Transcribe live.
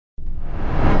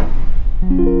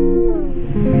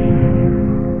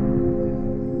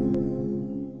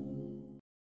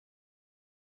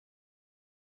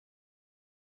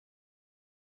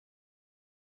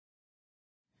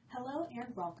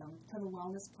and welcome to the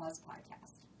Wellness Plus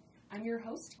podcast. I'm your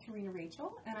host, Karina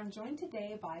Rachel, and I'm joined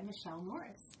today by Michelle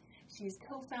Norris. She's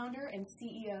co-founder and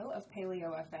CEO of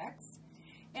Paleo FX.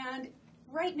 And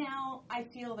right now, I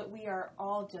feel that we are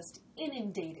all just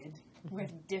inundated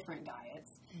with different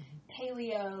diets.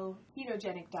 Paleo,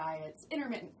 ketogenic diets,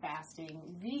 intermittent fasting,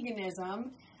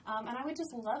 veganism, and I would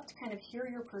just love to kind of hear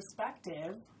your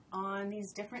perspective on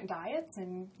these different diets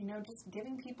and, just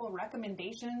giving people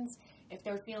recommendations if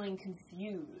they're feeling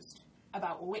confused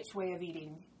about which way of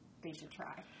eating they should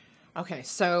try. Okay,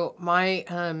 so my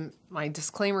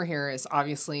disclaimer here is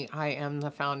obviously I am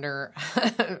the founder,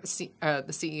 the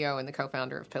CEO and the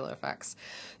co-founder of Paleo FX.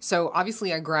 So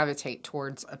obviously I gravitate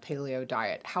towards a paleo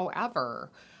diet.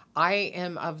 However, I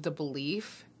am of the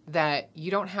belief that you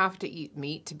don't have to eat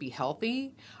meat to be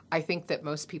healthy. I think that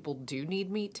most people do need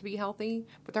meat to be healthy,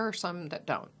 but there are some that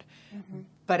don't. Mm-hmm.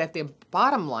 But at the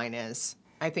bottom line is,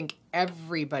 I think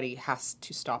everybody has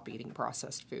to stop eating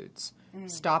processed foods,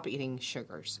 stop eating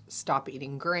sugars, stop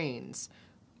eating grains,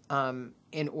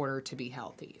 in order to be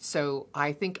healthy. So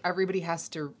I think everybody has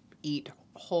to eat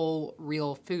whole,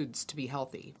 real foods to be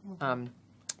healthy. Mm-hmm.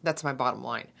 That's my bottom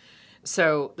line.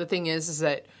 So the thing is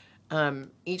that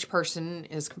each person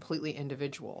is completely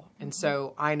individual. And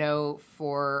so I know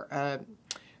for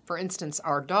instance,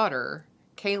 our daughter,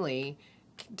 Kaylee,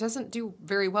 doesn't do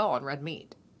very well on red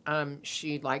meat.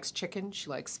 She likes chicken, she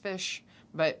likes fish,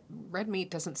 but red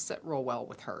meat doesn't sit real well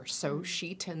with her. So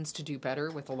she tends to do better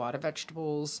with a lot of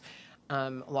vegetables, a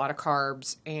lot of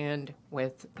carbs, and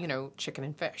with, chicken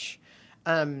and fish.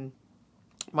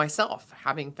 Myself,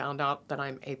 having found out that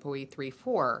I'm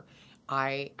ApoE3/4,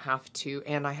 I have a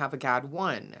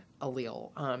GAD1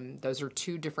 allele. Those are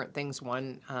two different things.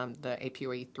 One, the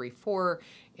ApoE3/4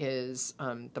 is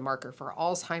the marker for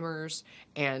Alzheimer's,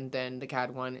 and then the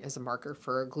GAD1 is a marker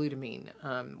for glutamine,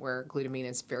 where glutamine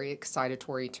is very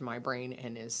excitatory to my brain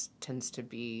and tends to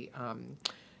be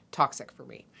toxic for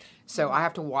me. So I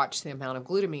have to watch the amount of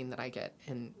glutamine that I get.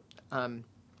 And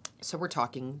so we're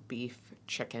talking beef,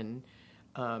 chicken,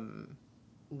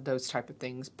 those type of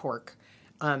things, pork.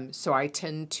 So I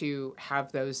tend to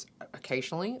have those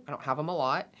occasionally. I don't have them a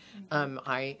lot.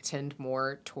 I tend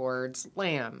more towards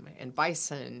lamb and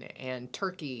bison and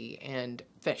turkey and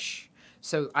fish.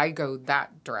 So I go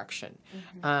that direction.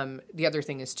 The other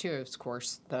thing is too, of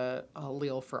course, the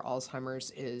allele for Alzheimer's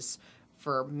is,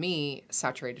 for me,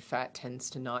 saturated fat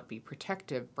tends to not be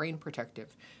brain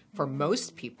protective. For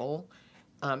most people,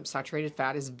 saturated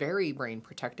fat is very brain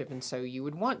protective, and so you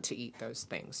would want to eat those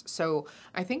things. So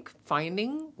I think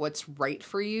finding what's right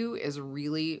for you is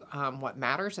really what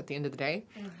matters at the end of the day.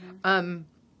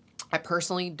 I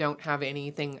personally don't have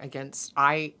anything against,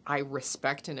 I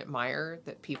respect and admire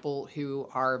that people who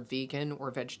are vegan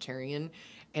or vegetarian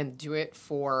and do it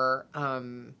for,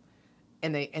 and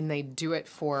they do it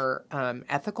for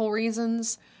ethical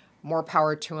reasons. More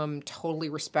power to them. Totally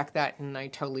respect that, and I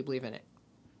totally believe in it.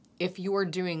 If you are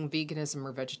doing veganism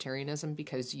or vegetarianism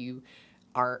because you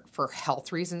are for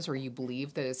health reasons or you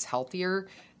believe that it's healthier,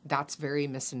 that's very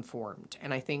misinformed.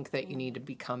 And I think that you need to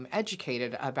become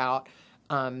educated about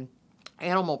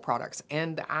animal products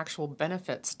and the actual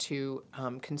benefits to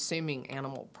consuming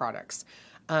animal products.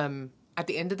 At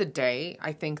the end of the day,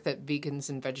 I think that vegans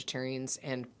and vegetarians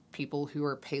and people who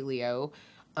are paleo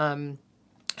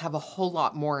have a whole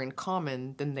lot more in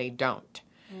common than they don't.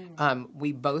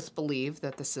 We both believe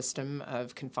that the system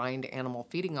of confined animal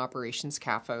feeding operations,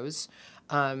 CAFOs,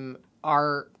 and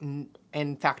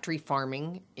factory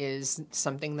farming is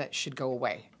something that should go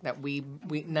away. That we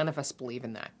none of us believe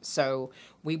in that. So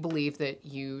we believe that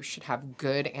you should have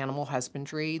good animal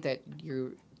husbandry, that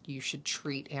you should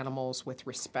treat animals with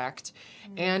respect,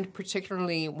 and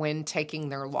particularly when taking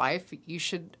their life, you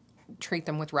should treat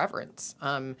them with reverence.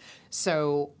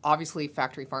 So obviously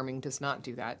factory farming does not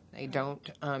do that. They don't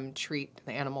treat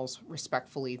the animals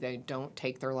respectfully. They don't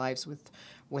take their lives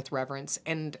with reverence.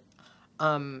 And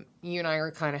you and I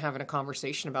are kind of having a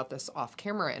conversation about this off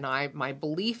camera. And my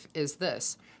belief is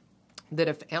this, that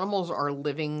if animals are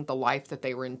living the life that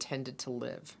they were intended to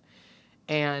live,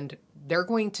 and they're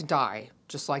going to die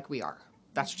just like we are,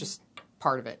 that's just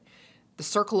part of it. The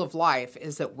circle of life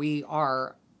is that we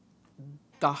are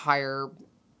the higher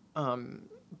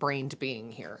brained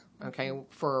being here, okay?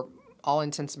 For all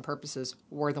intents and purposes,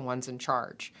 we're the ones in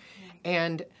charge.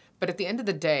 But at the end of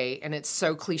the day, and it's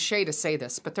so cliche to say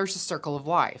this, but there's a circle of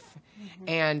life,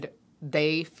 and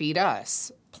they feed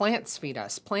us. Plants feed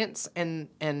us. Plants, and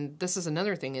this is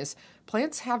another thing, is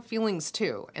plants have feelings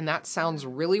too. And that sounds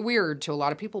really weird to a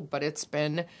lot of people, but it's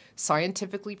been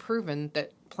scientifically proven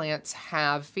that plants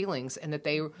have feelings and that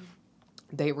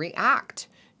they react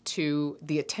to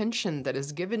the attention that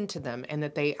is given to them, and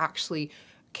that they actually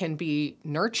can be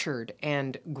nurtured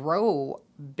and grow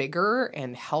bigger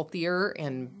and healthier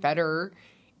and better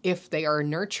if they are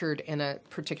nurtured in a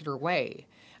particular way.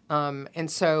 And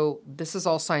so this is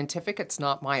all scientific. It's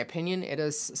not my opinion. It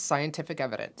is scientific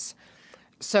evidence.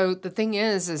 So the thing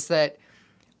is that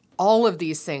all of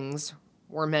these things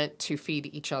were meant to feed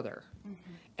each other.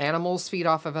 Mm-hmm. Animals feed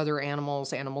off of other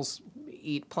animals. Animals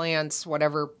eat plants,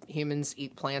 whatever. Humans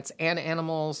eat plants and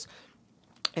animals.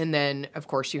 And then, of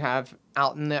course, you have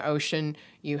out in the ocean,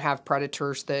 you have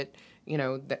predators that,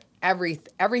 that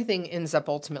everything ends up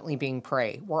ultimately being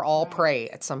prey. We're all prey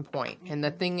at some point. And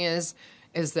the thing is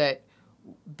that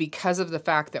because of the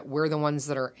fact that we're the ones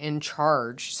that are in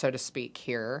charge, so to speak,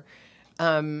 here,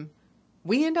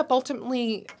 we end up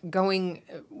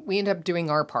doing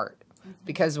our part.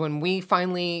 Because when we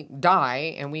finally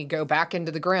die and we go back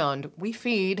into the ground, we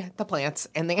feed the plants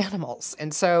and the animals.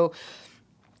 And so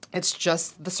it's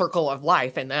just the circle of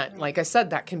life. And that, like I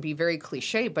said, that can be very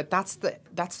cliche, but that's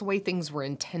the way things were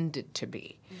intended to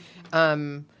be.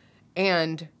 Mm-hmm.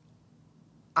 And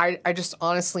I just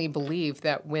honestly believe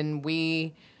that when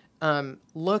we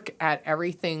look at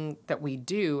everything that we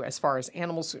do as far as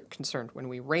animals are concerned, when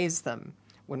we raise them,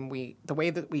 the way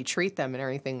that we treat them and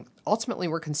everything, ultimately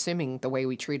we're consuming the way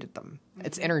we treated them. Mm-hmm.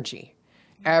 It's energy.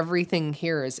 Everything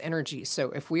here is energy.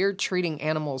 So if we're treating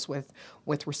animals with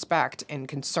respect and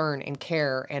concern and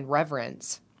care and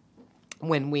reverence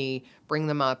when we bring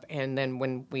them up and then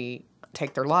when we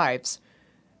take their lives,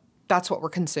 that's what we're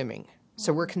consuming.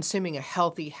 So we're consuming a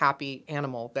healthy, happy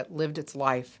animal that lived its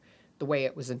life the way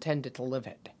it was intended to live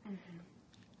it.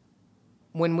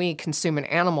 Mm-hmm. When we consume an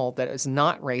animal that is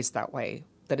not raised that way,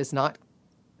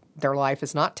 their life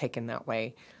is not taken that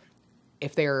way,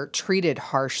 if they're treated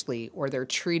harshly or they're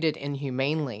treated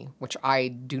inhumanely, which I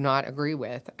do not agree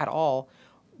with at all,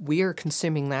 we are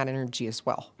consuming that energy as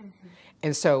well. Mm-hmm.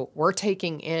 And so we're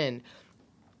taking in,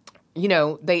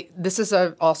 this is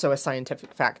also a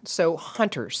scientific fact. So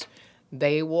hunters,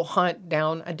 they will hunt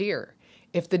down a deer.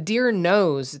 If the deer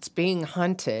knows it's being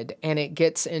hunted and it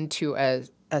gets into a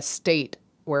state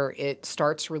where it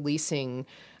starts releasing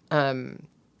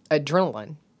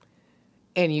adrenaline,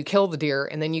 and you kill the deer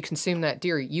and then you consume that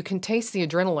deer, you can taste the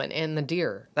adrenaline in the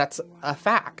deer. That's a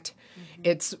fact. Mm-hmm.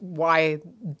 It's why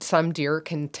some deer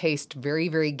can taste very,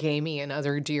 very gamey and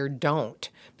other deer don't.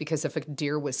 Because if a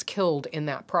deer was killed in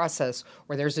that process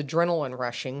where there's adrenaline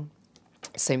rushing,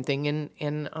 same thing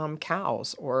in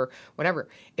cows or whatever.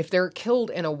 If they're killed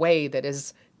in a way that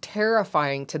is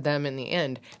terrifying to them in the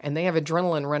end and they have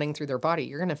adrenaline running through their body,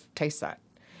 you're going to taste that.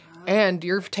 And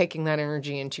you're taking that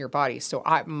energy into your body. So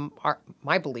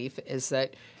my belief is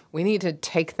that we need to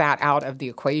take that out of the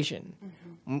equation.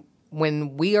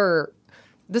 Mm-hmm.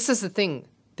 This is the thing,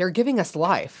 they're giving us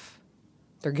life.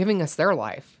 They're giving us their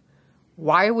life.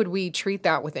 Why would we treat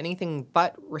that with anything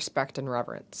but respect and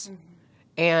reverence? Mm-hmm.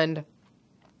 And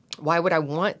why would I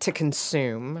want to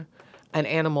consume an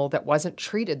animal that wasn't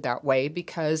treated that way?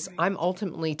 Because I'm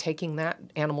ultimately taking that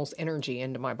animal's energy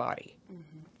into my body.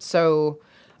 Mm-hmm. So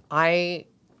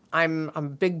I'm a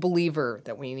big believer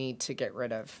that we need to get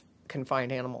rid of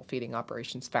confined animal feeding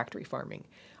operations, factory farming.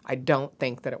 I don't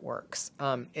think that it works.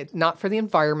 It's not for the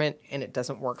environment, and it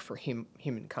doesn't work for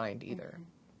humankind either. Mm-hmm.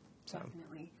 So.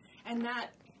 Definitely. And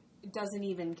that doesn't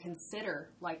even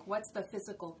consider, what's the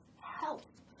physical health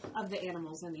of the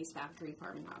animals in these factory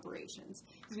farming operations.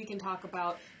 Because we can talk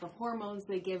about the hormones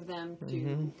they give them to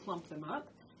mm-hmm. plump them up.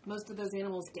 Most of those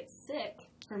animals get sick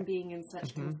from being in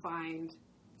such mm-hmm. confined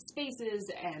spaces,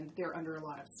 and they're under a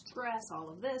lot of stress, all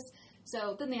of this.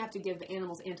 So then they have to give the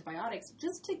animals antibiotics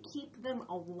just to keep them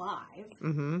alive.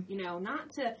 Mm-hmm. Not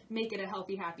to make it a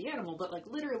healthy, happy animal, but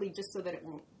literally just so that it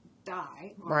won't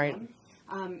die on right. them.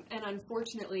 And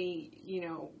unfortunately,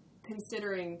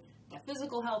 considering the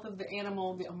physical health of the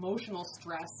animal, the emotional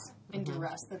stress and mm-hmm.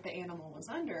 duress that the animal was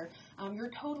under,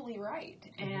 you're totally right.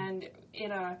 Mm-hmm.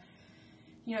 And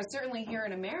certainly here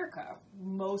in America,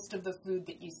 most of the food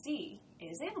that you see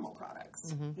is animal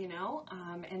products, mm-hmm.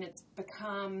 And it's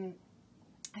become,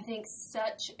 I think,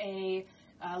 such a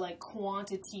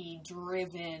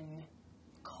quantity-driven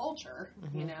culture,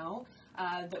 mm-hmm.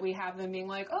 That we have them being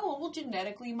like, oh, we'll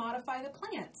genetically modify the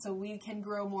plant so we can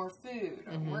grow more food.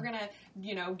 Or mm-hmm. we're going to,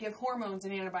 give hormones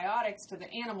and antibiotics to the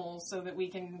animals so that we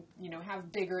can,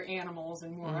 have bigger animals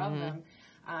and more mm-hmm. of them.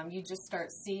 You just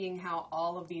start seeing how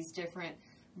all of these different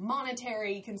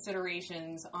monetary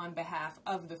considerations on behalf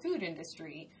of the food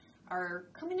industry are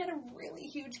coming at a really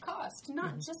huge cost,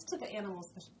 not just to the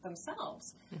animals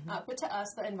themselves, but to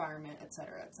us, the environment, et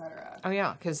cetera, et cetera. Oh,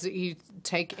 yeah, because you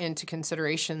take into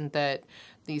consideration that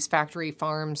these factory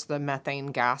farms, the methane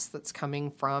gas that's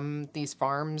coming from these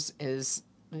farms is,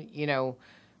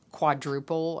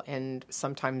 quadruple and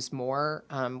sometimes more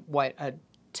what a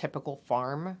typical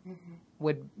farm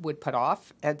would put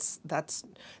off. That's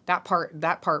that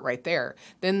part right there.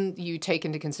 Then you take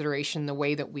into consideration the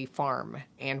way that we farm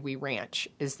and we ranch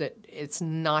is that it's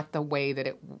not the way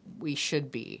that we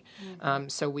should be.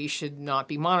 So we should not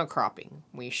be monocropping.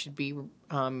 We should be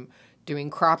doing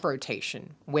crop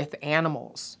rotation with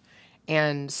animals.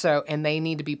 And they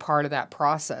need to be part of that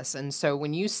process. And so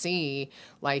when you see,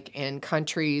 like in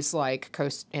countries like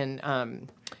in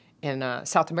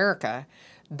South America,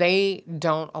 they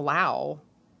don't allow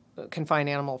confined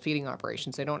animal feeding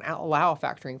operations. They don't allow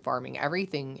factory farming.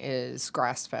 Everything is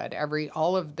grass fed.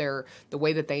 The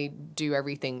way that they do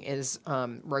everything is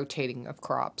rotating of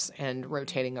crops and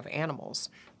rotating of animals.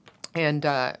 And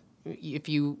if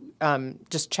you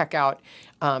just check out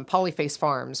Polyface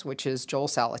Farms, which is Joel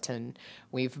Salatin,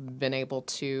 we've been able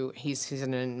to, he's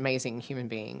an amazing human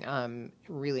being,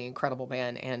 really incredible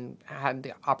man, and had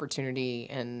the opportunity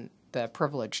and the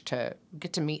privilege to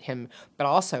get to meet him, but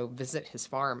also visit his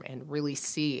farm and really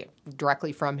see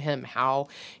directly from him how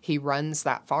he runs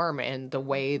that farm and the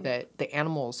way that the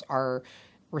animals are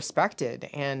respected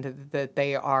and that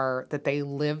they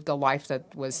live the life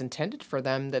that was intended for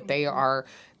them, that they are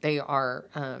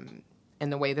in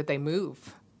the way that they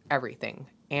move everything.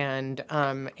 And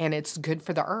it's good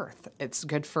for the earth. It's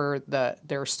good for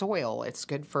their soil. It's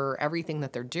good for everything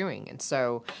that they're doing. And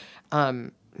so,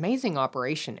 amazing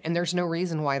operation. And there's no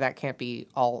reason why that can't be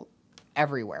all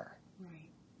everywhere. Right.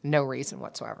 No reason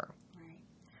whatsoever. Right.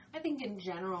 I think in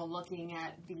general, looking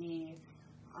at the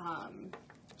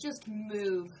just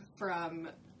move from,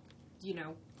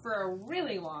 for a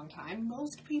really long time,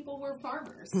 most people were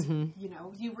farmers.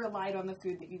 You relied on the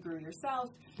food that you grew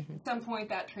yourself. At some point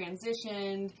that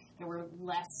transitioned. There were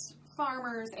less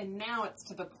farmers, and now it's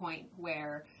to the point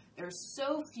where there's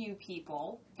so few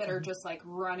people that are just like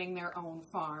running their own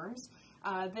farms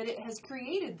that it has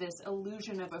created this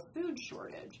illusion of a food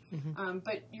shortage.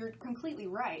 But you're completely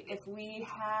right. If we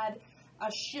had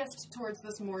a shift towards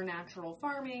this more natural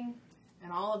farming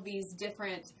and all of these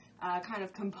different kind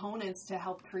of components to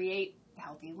help create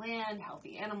healthy land,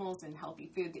 healthy animals, and healthy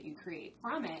food that you create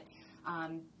from it,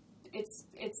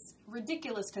 it's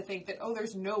ridiculous to think that,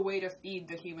 there's no way to feed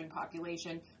the human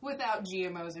population without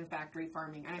GMOs and factory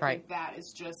farming. And I think that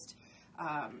is just,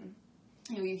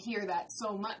 you hear that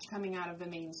so much coming out of the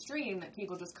mainstream that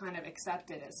people just kind of accept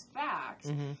it as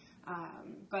fact.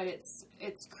 But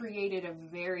it's created a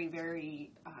very,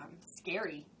 very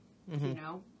scary,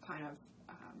 kind of,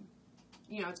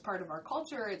 it's part of our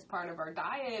culture, it's part of our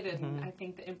diet, and I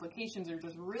think the implications are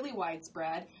just really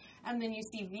widespread. And then you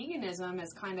see veganism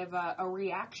as kind of a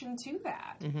reaction to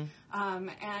that.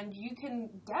 And you can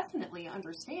definitely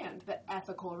understand the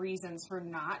ethical reasons for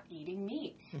not eating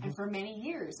meat. And for many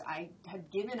years, I had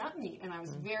given up meat, and I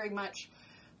was very much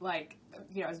I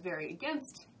was very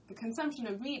against the consumption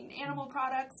of meat and animal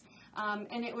products.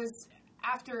 And it was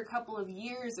after a couple of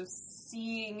years of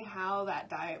seeing how that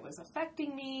diet was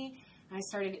affecting me, I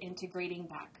started integrating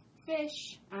back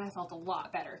fish, and I felt a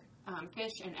lot better.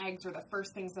 Fish and eggs were the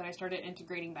first things that I started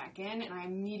integrating back in, and I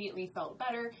immediately felt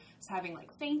better. I was having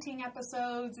fainting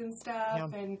episodes and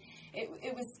stuff, and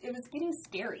it was getting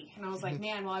scary. And I was like,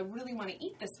 man, well, I really want to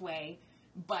eat this way,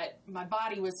 but my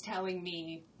body was telling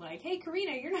me hey,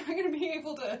 Karina, you're not going to be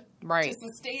able to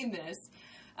sustain this.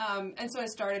 And so I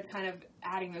started kind of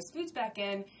adding those foods back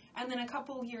in. And then a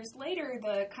couple of years later,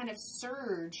 the kind of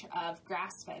surge of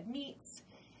grass-fed meats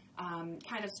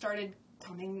kind of started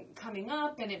coming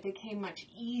up, and it became much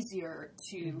easier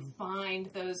to find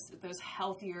those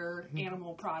healthier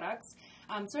animal products.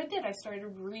 So I started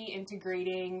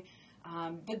reintegrating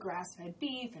the grass-fed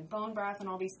beef and bone broth and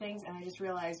all these things, and I just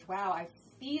realized, wow, I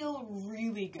feel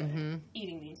really good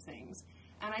eating these things.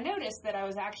 And I noticed that I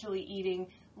was actually eating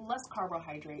less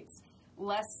carbohydrates,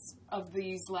 less of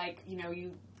these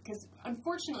because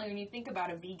unfortunately when you think about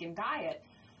a vegan diet,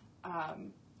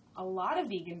 a lot of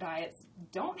vegan diets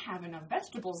don't have enough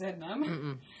vegetables in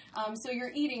them. So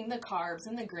you're eating the carbs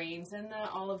and the grains and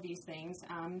all of these things.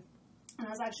 And I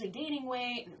was actually gaining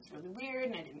weight, and it was really weird,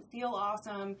 and I didn't feel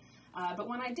awesome. But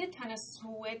when I did kind of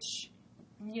switch,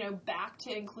 back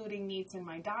to including meats in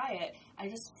my diet, I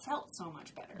just felt so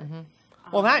much better.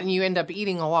 Well, that, and you end up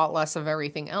eating a lot less of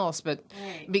everything else, but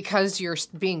because you're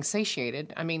being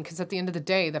satiated. I mean, because at the end of the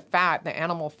day, the fat, the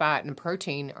animal fat and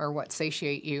protein are what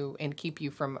satiate you and keep you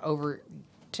from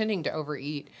tending to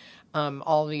overeat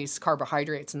all these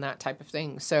carbohydrates and that type of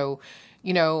thing. So,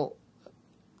 you know,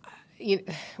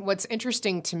 what's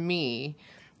interesting to me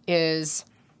is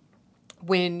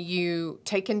when you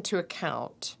take into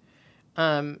account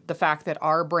the fact that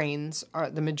our brains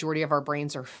the majority of our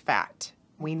brains are fat.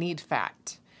 We need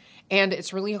fat. And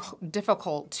it's really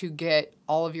difficult to get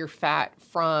all of your fat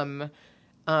from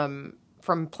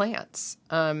plants.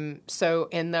 And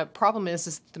the problem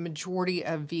is the majority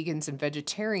of vegans and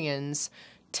vegetarians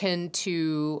tend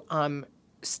to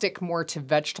stick more to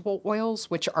vegetable oils,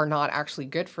 which are not actually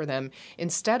good for them,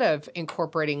 instead of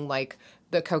incorporating like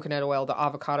the coconut oil, the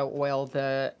avocado oil,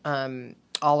 the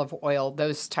olive oil,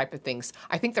 those type of things.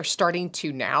 I think they're starting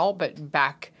to now, but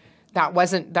back that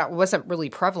wasn't really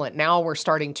prevalent. Now we're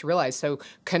starting to realize. So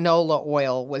canola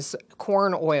oil was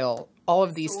corn oil, all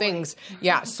of these things.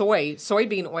 Yeah,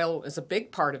 soybean oil is a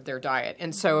big part of their diet.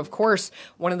 And so, of course,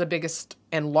 one of the biggest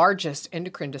and largest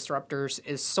endocrine disruptors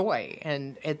is soy,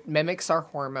 and it mimics our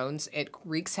hormones. It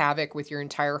wreaks havoc with your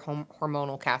entire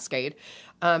hormonal cascade.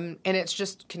 And it's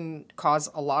just can cause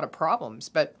a lot of problems.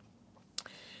 But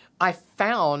I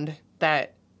found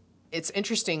that it's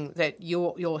interesting that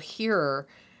you'll hear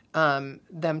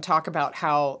them talk about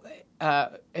how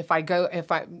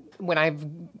when I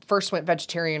first went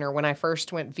vegetarian or when I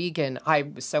first went vegan, I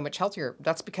was so much healthier.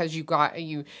 That's because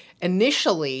you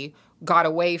initially got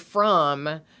away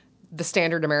from the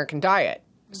standard American diet.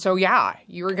 So yeah,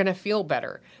 you were going to feel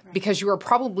better because you were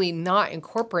probably not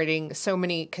incorporating so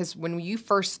many, because when you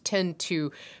first tend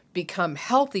to become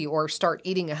healthy or start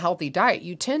eating a healthy diet,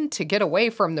 you tend to get away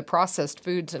from the processed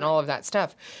foods and all of that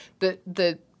stuff. But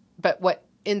what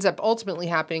ends up ultimately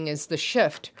happening is the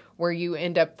shift where you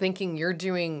end up thinking you're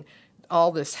doing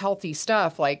all this healthy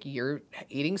stuff, like you're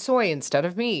eating soy instead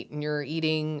of meat, and you're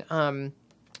eating,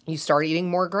 you start eating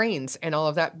more grains and all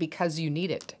of that because you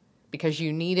need it. Because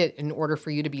you need it in order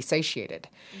for you to be satiated.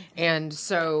 Mm-hmm. And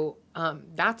so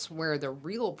that's where the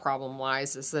real problem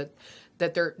lies, is that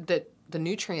the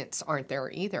nutrients aren't there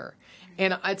either.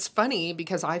 And it's funny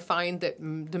because I find that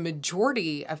the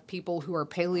majority of people who are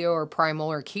paleo or primal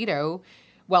or keto,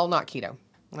 well, not keto.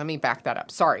 Let me back that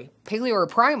up. Sorry. Paleo or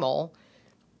primal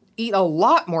eat a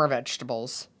lot more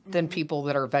vegetables than people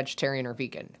that are vegetarian or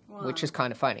vegan, which is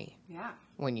kind of funny. Yeah.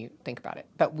 When you think about it.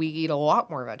 But we eat a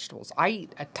lot more vegetables. I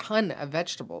eat a ton of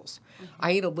vegetables. Mm-hmm.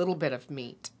 I eat a little bit of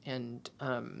meat and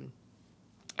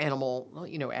animal,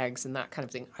 eggs and that kind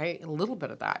of thing. I eat a little bit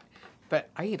of that,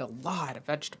 but I eat a lot of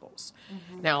vegetables.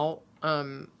 Mm-hmm. Now,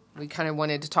 we kind of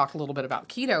wanted to talk a little bit about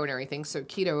keto and everything. So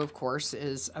keto, of course,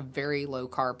 is a very low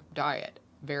carb diet,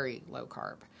 very low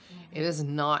carb. Mm-hmm. It is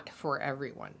not for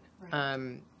everyone.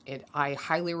 Right. I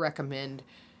highly recommend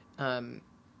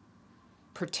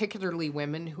particularly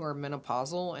women who are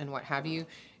menopausal and what have you,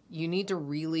 you need to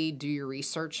really do your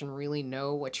research and really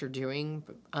know what you're doing,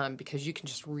 because you can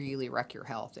just really wreck your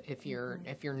health if you're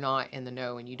not in the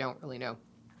know and you don't really know.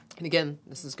 And again,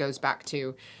 this goes back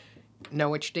to know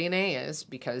what your DNA is,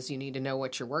 because you need to know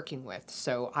what you're working with.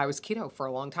 So I was keto for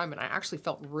a long time, and I actually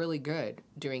felt really good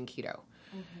doing keto.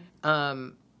 Mm-hmm.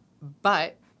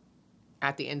 But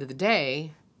at the end of the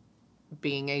day,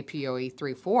 being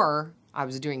APOE3/4, I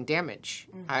was doing damage.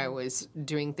 Mm-hmm. I was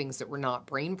doing things that were not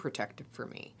brain protective for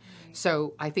me. Right.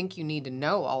 So I think you need to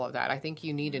know all of that. I think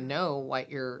you need to know what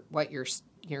your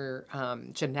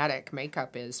genetic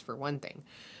makeup is, for one thing.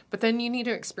 But then you need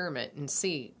to experiment and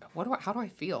see, how do I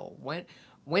feel?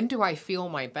 When do I feel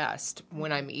my best?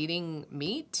 When I'm eating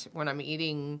meat? When I'm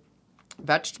eating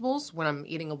vegetables? When I'm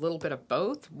eating a little bit of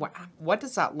both? What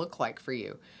does that look like for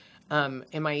you? Am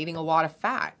I eating a lot of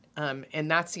fat? And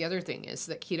that's the other thing, is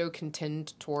that keto can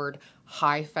tend toward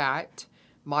high fat,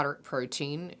 moderate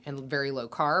protein, and very low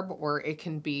carb, or it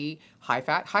can be high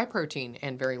fat, high protein,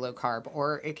 and very low carb,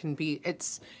 or it can be,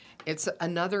 it's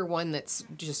another one that's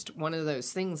just one of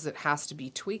those things that has to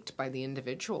be tweaked by the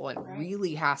individual and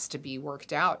really has to be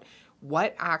worked out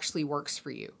what actually works for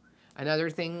you.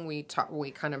 Another thing we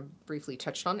kind of briefly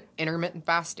touched on, intermittent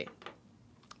fasting.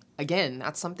 Again,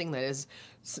 that's something that is,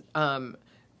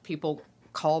 people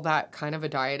call that kind of a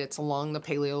diet. It's along the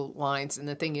paleo lines. And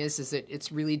the thing is that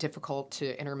it's really difficult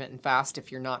to intermittent fast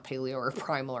if you're not paleo or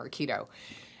primal or keto.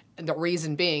 And the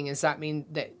reason being is that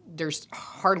there's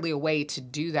hardly a way to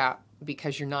do that,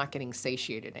 because you're not getting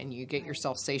satiated, and you get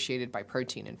yourself satiated by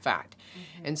protein and fat.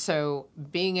 Mm-hmm. And so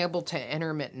being able to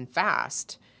intermittent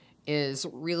fast is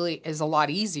a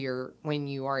lot easier when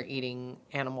you are eating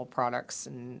animal products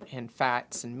and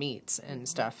fats and meats and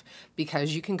stuff,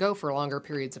 because you can go for longer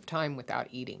periods of time without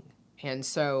eating. And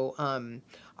so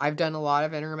I've done a lot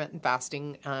of intermittent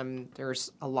fasting.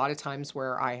 There's a lot of times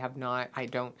where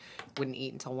wouldn't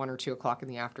eat until 1 or 2 o'clock in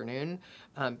the afternoon.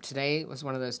 Today was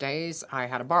one of those days. I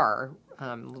had a bar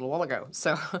a little while ago.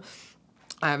 So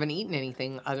I haven't eaten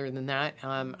anything other than that,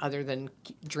 other than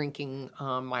drinking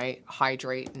my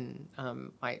hydrate and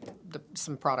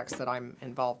some products that I'm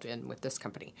involved in with this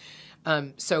company.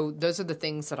 So those are the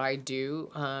things that I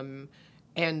do.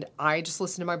 And I just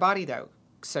listen to my body, though.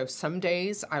 So some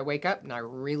days I wake up and I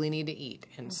really need to eat,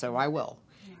 and so I will.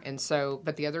 And so,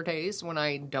 but the other days when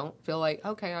I don't feel like,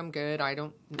 okay, I'm good,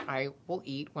 I will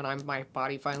eat when my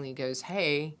body finally goes,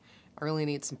 hey, I really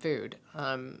need some food.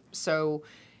 So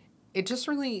it just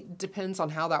really depends on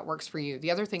how that works for you. The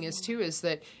other thing is too, is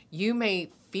that you may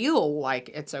feel like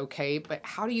it's okay, but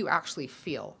how do you actually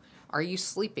feel? Are you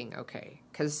sleeping okay?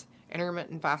 Because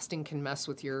intermittent fasting can mess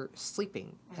with your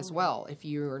sleeping as well if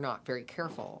you are not very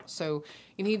careful. So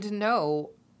you need to know,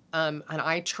 and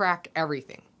I track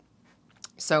everything.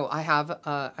 So I have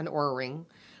an Oura ring.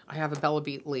 I have a Bella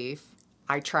Beet leaf.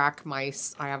 I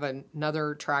have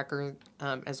another tracker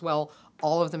as well.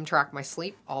 All of them track my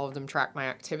sleep. All of them track my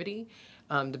activity.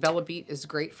 The Bella Beet is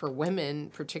great for women,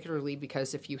 particularly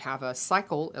because if you have a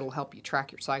cycle, it'll help you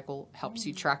track your cycle, helps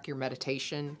you track your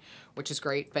meditation, which is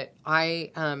great. But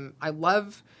I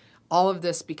love all of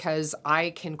this because I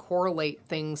can correlate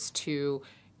things to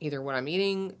either what I'm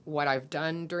eating, what I've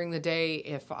done during the day,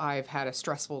 if I've had a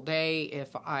stressful day,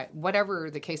 whatever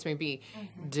the case may be.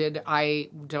 Did I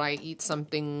eat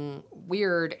something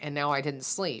weird and now I didn't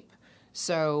sleep?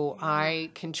 So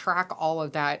I can track all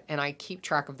of that, and I keep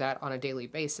track of that on a daily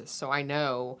basis. So I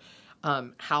know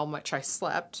how much I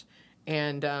slept.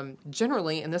 And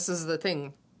generally, and this is the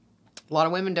thing, a lot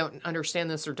of women don't understand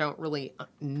this or don't really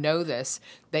know this.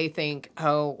 They think,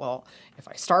 oh, well, if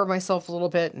I starve myself a little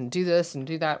bit and do this and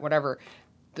do that, whatever.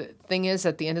 The thing is,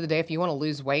 at the end of the day, if you want to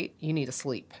lose weight, you need to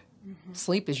sleep.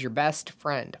 Sleep is your best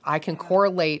friend. I can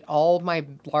correlate all of my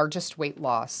largest weight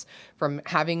loss from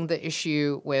having the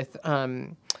issue with,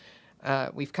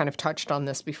 we've kind of touched on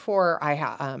this before, I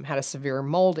had a severe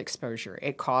mold exposure.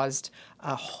 It caused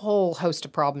a whole host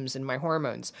of problems in my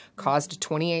hormones, caused a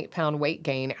 28-pound weight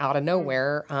gain out of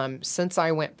nowhere. Since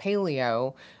I went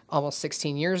paleo almost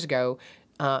 16 years ago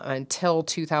until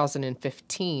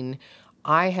 2015,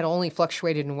 I had only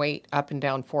fluctuated in weight up and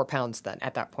down 4 pounds then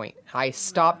at that point. I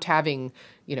stopped having,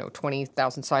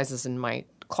 20,000 sizes in my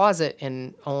closet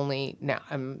and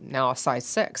I'm now a size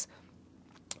 6.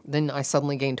 Then I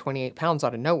suddenly gained 28 pounds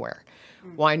out of nowhere.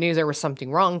 Well, I knew there was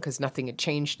something wrong because nothing had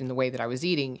changed in the way that I was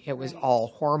eating. It was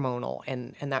all hormonal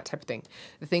and that type of thing.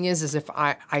 The thing is if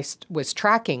I was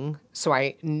tracking, so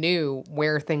I knew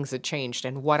where things had changed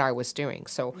and what I was doing.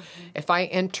 So if I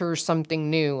enter something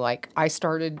new, like I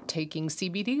started taking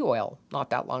CBD oil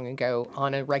not that long ago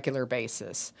on a regular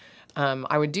basis.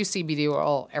 I would do CBD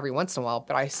oil every once in a while,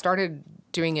 but I started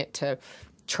doing it to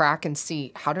track and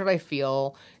see, how did I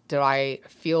feel? Did I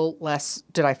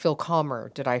feel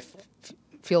calmer? Did I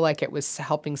feel like it was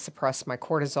helping suppress my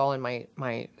cortisol and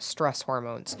my stress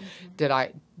hormones? Did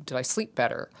I sleep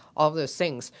better? All of those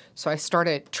things. So I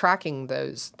started tracking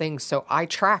those things. So I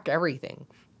track everything.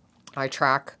 I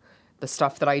track the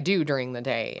stuff that I do during the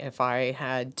day. If I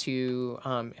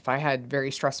had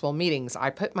very stressful meetings, I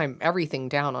put everything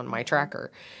down on my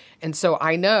tracker. And so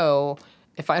I know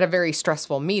if I had a very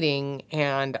stressful meeting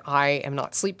and I am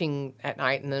not sleeping at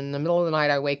night, and then in the middle of the night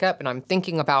I wake up and I'm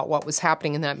thinking about what was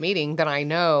happening in that meeting, then I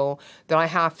know that I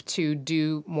have to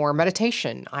do more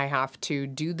meditation. I have to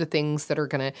do the things that are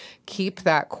going to keep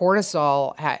that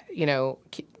cortisol at,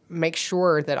 make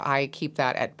sure that I keep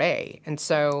that at bay. And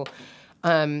so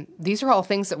these are all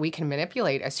things that we can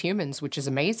manipulate as humans, which is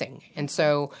amazing. And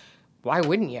so why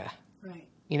wouldn't you? Right.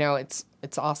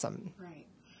 It's awesome. Right.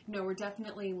 No, we're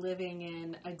definitely living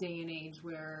in a day and age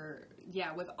where,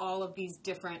 with all of these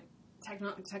different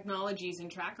technologies and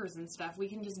trackers and stuff, we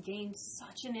can just gain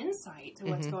such an insight to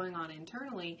what's going on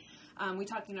internally. We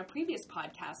talked in a previous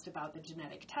podcast about the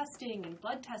genetic testing and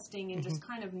blood testing and just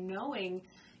kind of knowing,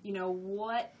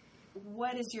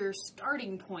 what is your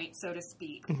starting point, so to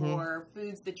speak, for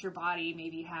foods that your body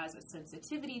maybe has a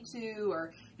sensitivity to,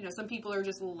 or, some people are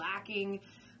just lacking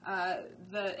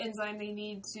the enzyme they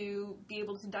need to be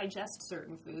able to digest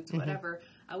certain foods, whatever,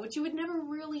 which you would never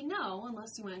really know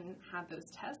unless you went and had those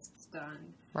tests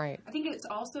done. Right. I think it's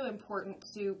also important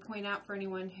to point out for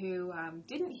anyone who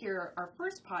didn't hear our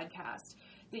first podcast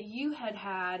that you had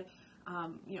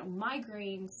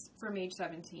migraines from age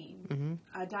 17,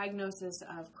 a diagnosis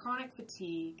of chronic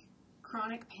fatigue,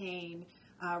 chronic pain,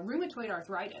 rheumatoid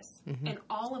arthritis. And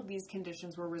all of these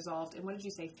conditions were resolved in, what did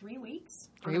you say, 3 weeks?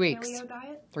 3 weeks. Paleo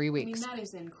diet? 3 weeks. I mean, that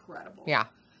is incredible. Yeah.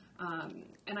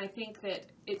 And I think that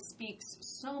it speaks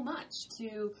so much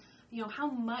to, how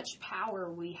much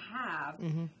power we have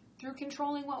through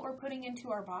controlling what we're putting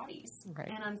into our bodies. Right.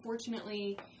 And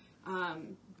unfortunately,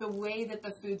 the way that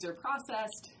the foods are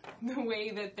processed, the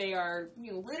way that they are,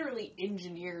 literally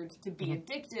engineered to be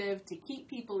addictive, to keep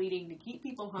people eating, to keep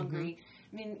people hungry.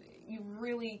 I mean, you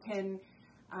really can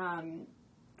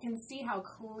see how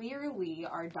clearly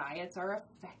our diets are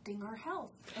affecting our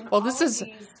health. And well, this is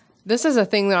a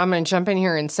thing that I'm going to jump in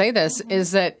here and say this,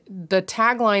 is that the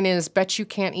tagline is, bet you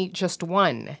can't eat just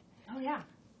one. Oh, yeah.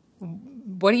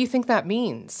 What do you think that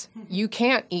means? You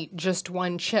can't eat just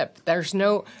one chip.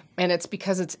 And it's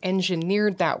because it's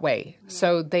engineered that way. Yeah.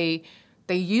 So they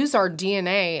use our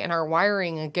DNA and our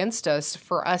wiring against us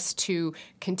for us to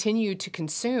continue to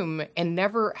consume and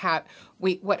never have.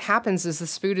 What happens is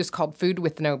this food is called food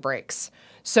with no breaks.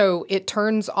 So it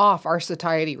turns off our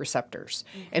satiety receptors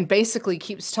and basically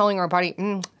keeps telling our body,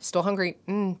 still hungry,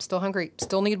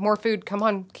 still need more food. Come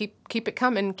on, keep it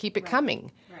coming, keep it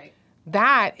coming. Right.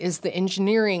 That is the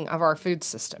engineering of our food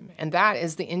system. And that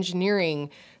is the engineering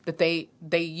that they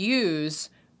use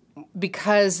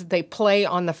because they play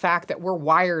on the fact that we're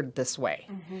wired this way.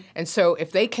 And so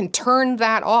if they can turn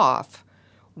that off,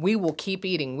 we will keep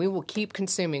eating. We will keep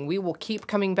consuming. We will keep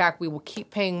coming back. We will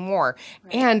keep paying more.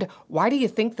 Right. And why do you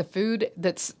think the food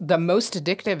that's the most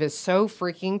addictive is so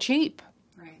freaking cheap?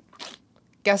 Right.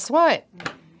 Guess what?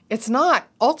 It's not.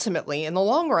 Ultimately, in the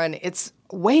long run, it's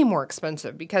way more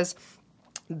expensive because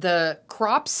the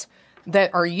crops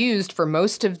that are used for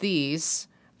most of these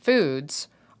foods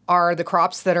are the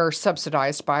crops that are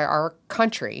subsidized by our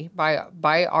country,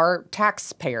 by our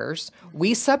taxpayers.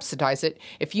 We subsidize it.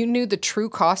 If you knew the true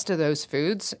cost of those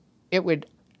foods, it would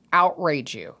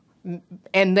outrage you.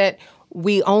 And that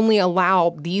we only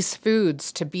allow these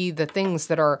foods to be the things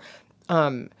that are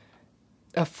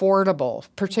affordable,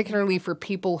 particularly for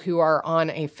people who are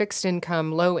on a fixed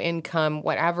income, low income,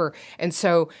 whatever. And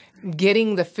so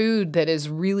getting the food that is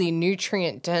really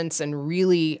nutrient dense and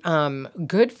really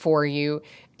good for you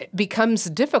becomes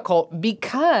difficult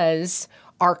because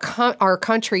our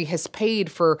country has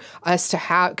paid for us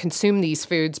to consume these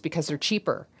foods because they're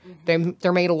cheaper.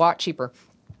 They're made a lot cheaper.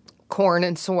 Corn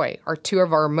and soy are two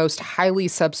of our most highly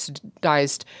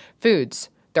subsidized foods.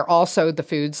 They're also the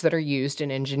foods that are used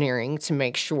in engineering to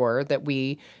make sure that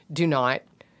we do not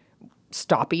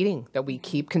stop eating, that we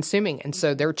keep consuming. And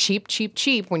so they're cheap, cheap,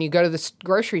 cheap when you go to the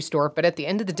grocery store. But at the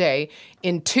end of the day,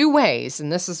 in two ways,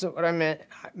 and this is what I meant,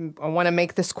 I want to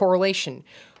make this correlation.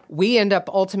 We end up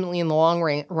ultimately in the long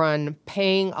run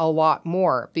paying a lot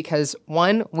more because,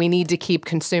 one, we need to keep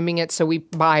consuming it, so we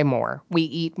buy more, we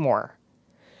eat more,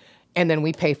 and then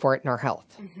we pay for it in our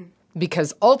health.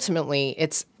 Because ultimately,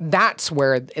 that's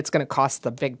where it's going to cost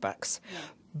the big bucks. Yeah.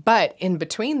 But in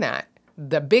between that,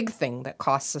 the big thing that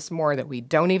costs us more that we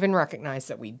don't even recognize,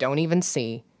 that we don't even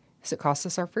see, is it costs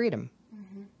us our freedom.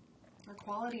 Our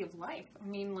quality of life. I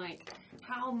mean, like,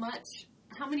 how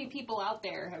many people out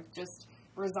there have just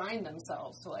resigned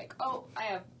themselves to like, oh, I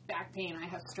have back pain, I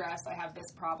have stress, I have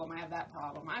this problem, I have that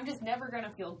problem. I'm just never going to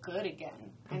feel good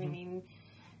again. And I mean,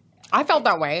 I felt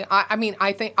that way. I mean,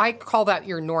 I think I call that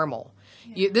your normal.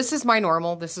 Yeah. This is my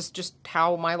normal. This is just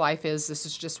how my life is. This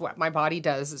is just what my body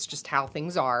does. It's just how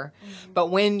things are.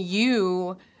 But when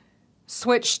you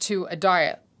switch to a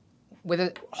diet with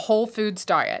a whole foods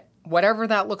diet, whatever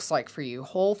that looks like for you,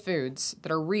 whole foods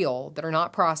that are real, that are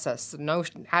not processed, no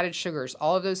added sugars,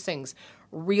 all of those things,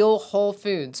 real whole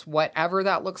foods, whatever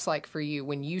that looks like for you,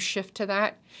 when you shift to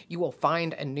that, you will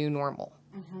find a new normal.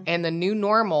 And the new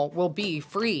normal will be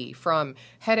free from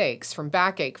headaches, from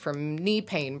backache, from knee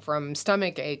pain, from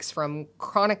stomach aches, from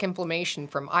chronic inflammation,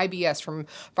 from IBS, from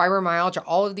fibromyalgia,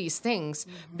 all of these things,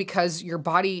 because your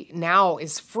body now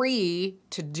is free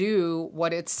to do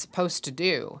what it's supposed to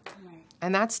do. Right.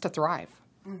 And that's to thrive.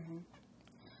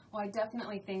 Well, I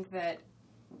definitely think that,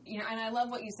 and I love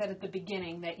what you said at the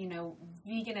beginning, that,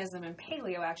 veganism and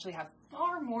paleo actually have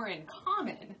far more in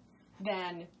common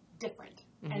than different.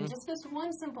 And just this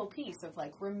one simple piece of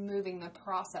like removing the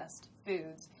processed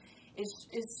foods is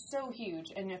so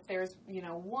huge. And if there's,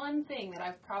 one thing that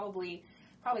I've probably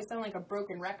sound like a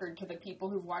broken record to the people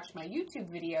who've watched my YouTube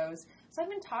videos, so I've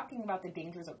been talking about the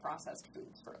dangers of processed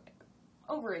foods for like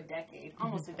over a decade,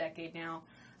 almost a decade now.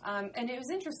 And it was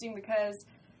interesting because,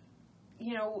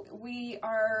 we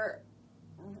are,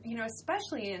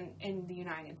 especially in the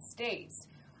United States,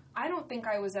 I don't think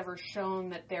I was ever shown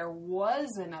that there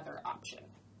was another option.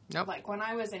 Nope. Like when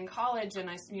I was in college and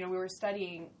we were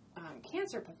studying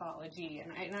cancer pathology.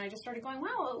 And I just started going,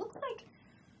 wow, it looks like,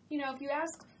 if you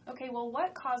ask, okay, well,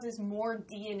 what causes more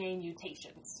DNA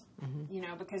mutations?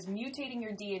 Because mutating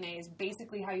your DNA is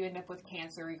basically how you end up with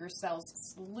cancer. Your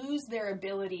cells lose their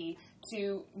ability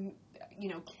to,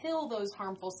 kill those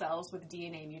harmful cells with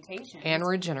DNA mutations. And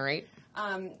regenerate.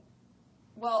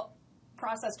 Well,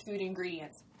 processed food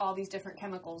ingredients, all these different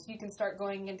chemicals. You can start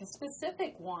going into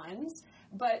specific ones,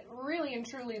 but really and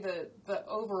truly the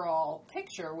overall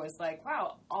picture was like,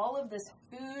 wow, all of this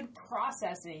food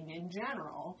processing in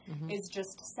general is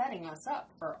just setting us up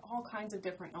for all kinds of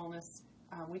different illness.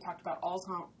 We talked about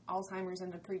Alzheimer's in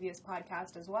the previous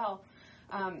podcast as well.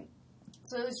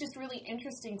 So it was just really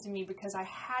interesting to me because I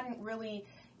hadn't really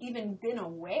even been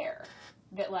aware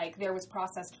that there was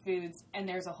processed foods and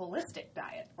there's a holistic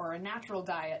diet or a natural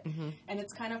diet. And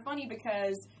it's kind of funny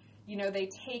because, they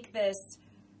take this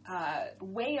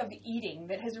way of eating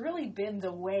that has really been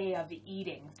the way of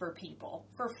eating for people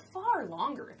for far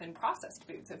longer than processed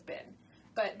foods have been.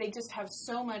 But they just have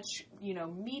so much,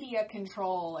 media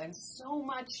control and so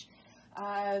much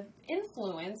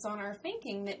influence on our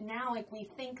thinking that now we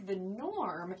think the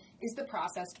norm is the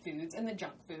processed foods and the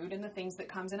junk food and the things that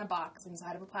comes in a box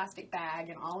inside of a plastic bag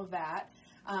and all of that.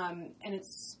 And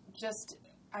it's just,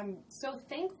 I'm so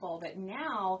thankful that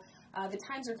now the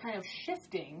times are kind of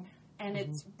shifting and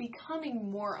it's becoming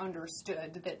more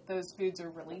understood that those foods are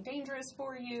really dangerous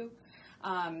for you.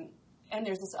 And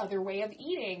there's this other way of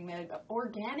eating, the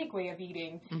organic way of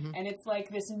eating. And it's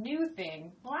this new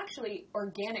thing. Well, actually,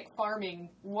 organic farming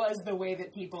was the way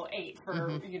that people ate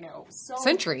for,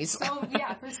 centuries.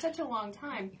 For such a long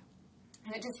time.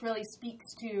 And it just really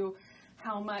speaks to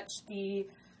how much the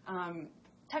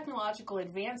technological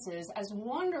advances, as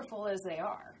wonderful as they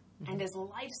are, and as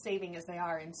life-saving as they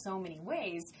are in so many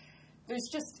ways, there's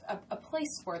just a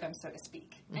place for them, so to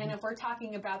speak. And if we're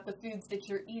talking about the foods that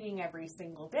you're eating every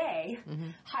single day,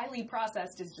 highly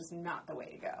processed is just not the way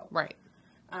to go. Right.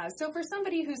 So for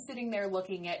somebody who's sitting there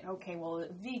looking at, okay, well,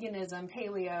 veganism,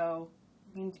 paleo,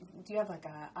 do you have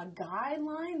a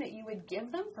guideline that you would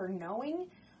give them for knowing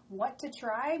what to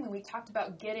try? I mean, we talked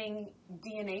about getting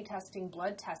DNA testing,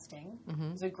 blood testing.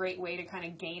 It's a great way to kind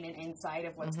of gain an insight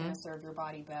of what's going to serve your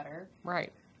body better.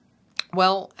 Right.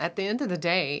 Well, at the end of the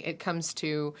day, it comes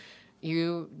to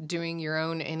you doing your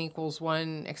own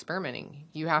N=1 experimenting.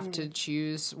 You have to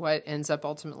choose what ends up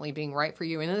ultimately being right for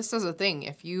you. And this is a thing.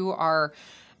 If you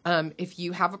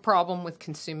have a problem with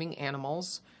consuming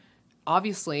animals,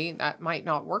 obviously that might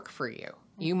not work for you.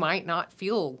 You might not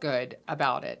feel good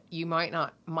about it. You might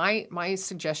not. My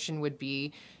suggestion would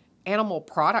be animal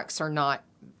products are not,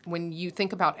 when you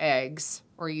think about eggs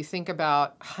or you think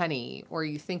about honey or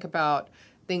you think about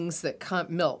things that come,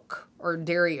 milk or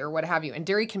dairy or what have you. And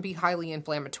dairy can be highly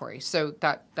inflammatory. So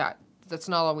that's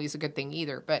not always a good thing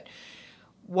either. But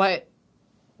what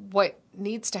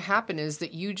needs to happen is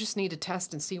that you just need to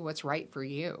test and see what's right for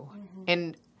you.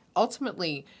 And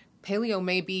ultimately, paleo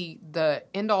may be the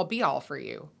end all be all for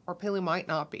you, or paleo might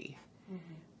not be.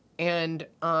 And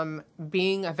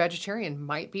being a vegetarian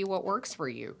might be what works for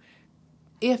you.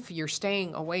 If you're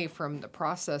staying away from the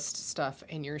processed stuff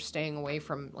and you're staying away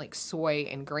from soy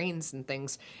and grains and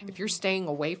things, if you're staying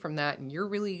away from that and you're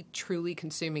really truly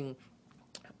consuming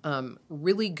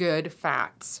really good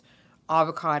fats,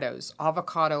 avocados,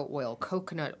 avocado oil,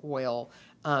 coconut oil,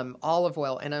 olive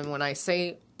oil, and then when I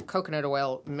say coconut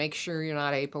oil, make sure you're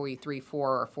not ApoE3,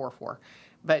 4 or 4,4.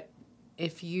 But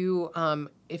if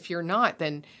you're not,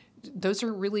 then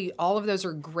all of those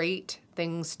are great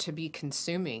things to be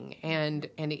consuming and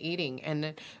eating.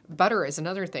 And butter is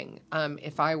another thing.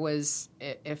 If I was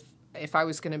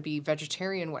going to be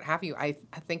vegetarian, what have you, I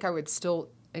think I would still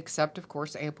accept, of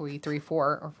course, ApoE3,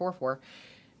 4 or 4,4.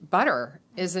 Butter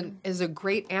is a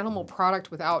great animal product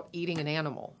without eating an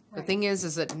animal. Right. The thing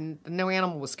is that no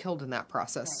animal was killed in that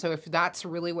process. Right. So if that's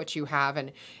really what you have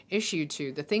an issue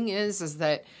to, the thing is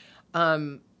that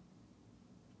I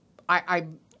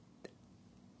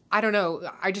don't know.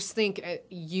 I just think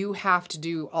you have to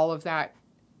do all of that,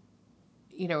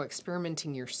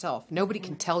 experimenting yourself. Nobody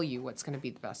can tell you what's going to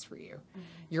be the best for you.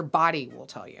 Your body will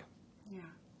tell you. Yeah.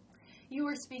 You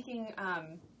were speaking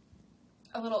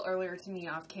a little earlier to me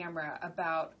off camera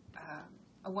about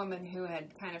a woman who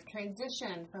had kind of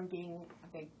transitioned from being a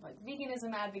big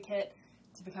veganism advocate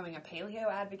to becoming a paleo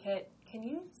advocate. Can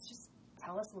you just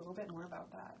tell us a little bit more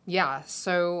about that? Yeah.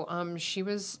 So she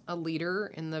was a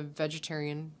leader in the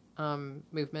vegetarian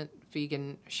movement,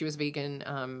 vegan. She was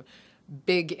vegan,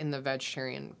 big in the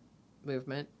vegetarian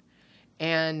movement,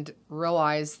 and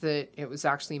realized that it was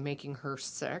actually making her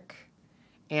sick,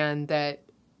 and that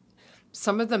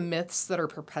some of the myths that are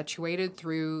perpetuated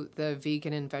through the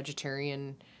vegan and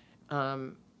vegetarian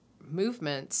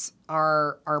movements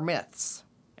are myths.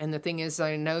 And the thing is,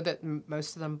 I know that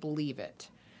most of them believe it.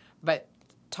 But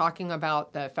talking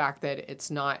about the fact that it's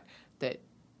not, that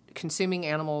consuming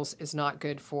animals is not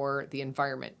good for the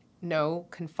environment. No,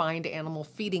 confined animal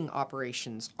feeding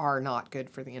operations are not good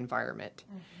for the environment.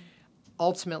 Mm-hmm.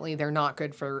 Ultimately, they're not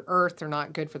good for Earth, they're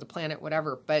not good for the planet,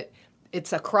 whatever. But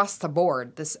it's across the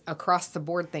board. This across the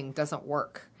board thing doesn't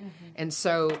work. Mm-hmm. And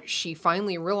so she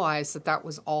finally realized that that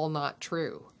was all not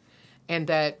true. And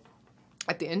that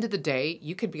at the end of the day,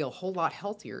 you could be a whole lot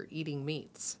healthier eating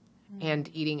meats and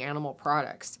eating animal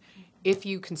products if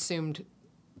you consumed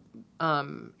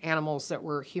animals that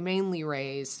were humanely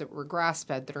raised, that were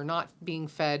grass-fed, that are not being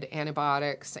fed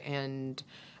antibiotics and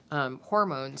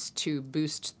hormones to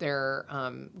boost their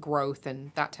growth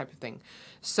and that type of thing.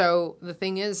 So the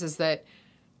thing is that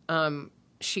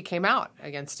she came out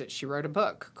against it. She wrote a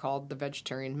book called The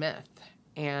Vegetarian Myth,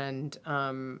 and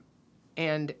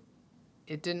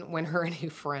it didn't win her any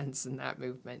friends in that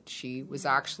movement. She was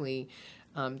actually,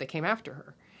 they came after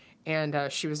her. And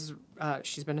she's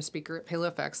been a speaker at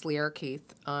Paleo FX, Leah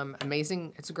Keith.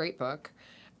 Amazing. It's a great book.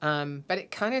 But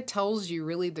it kind of tells you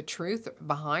really the truth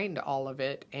behind all of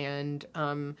it. And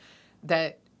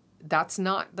that's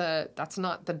not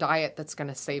the diet that's going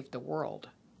to save the world.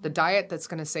 The diet that's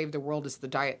going to save the world is the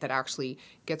diet that actually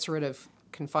gets rid of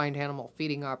confined animal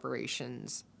feeding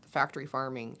operations, factory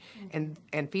farming, and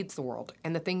feeds the world.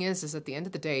 And the thing is at the end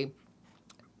of the day,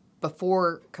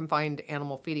 before confined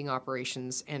animal feeding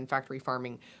operations and factory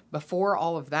farming, before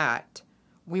all of that,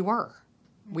 we were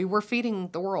feeding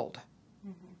the world.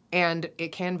 Mm-hmm. And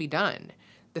it can be done.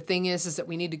 The thing is that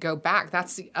we need to go back.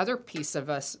 That's the other piece of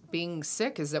us being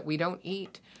sick, is that we don't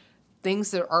eat things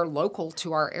that are local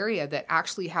to our area that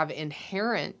actually have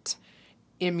inherent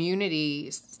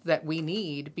immunity that we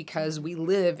need because we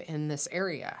live in this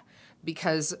area.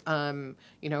 Because,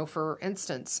 for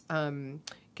instance,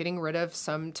 getting rid of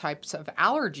some types of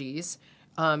allergies,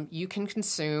 you can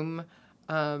consume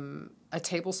a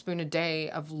tablespoon a day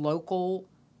of local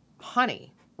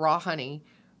honey, raw honey,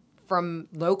 from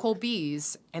local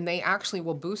bees, and they actually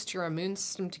will boost your immune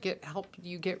system to help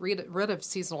you get rid of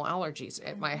seasonal allergies.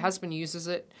 Mm-hmm. My husband uses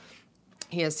it.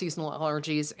 He has seasonal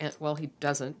allergies, and he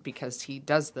doesn't because he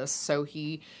does this, so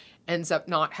he ends up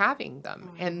not having them.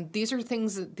 Mm-hmm. And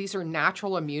these are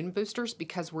natural immune boosters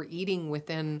because we're eating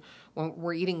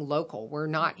local. We're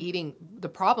not eating, the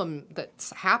problem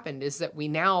that's happened is that we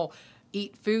now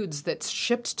eat foods that's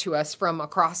shipped to us from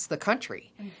across the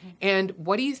country. Mm-hmm. And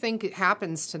what do you think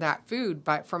happens to that food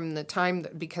from the time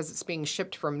because it's being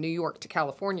shipped from New York to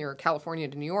California or California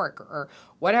to New York or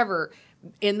whatever,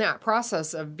 in that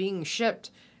process of being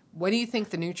shipped, what do you think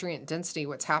the nutrient density,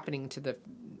 what's happening to the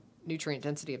nutrient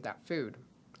density of that food?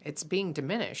 It's being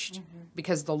diminished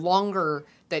because the longer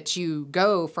that you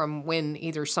go from when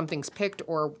either something's picked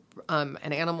or an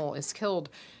animal is killed,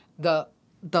 the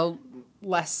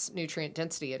less nutrient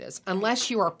density it is. Unless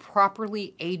you are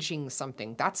properly aging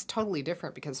something. That's totally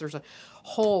different because there's a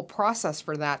whole process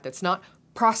for that that's not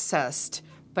processed,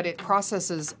 but it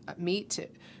processes meat.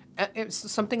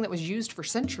 It's something that was used for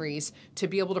centuries to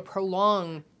be able to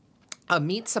prolong a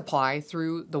meat supply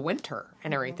through the winter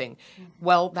and everything. Mm-hmm.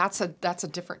 Well, that's a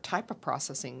different type of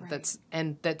processing.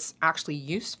 Right. that's actually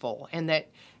useful and that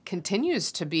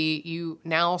continues to be. You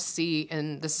now see,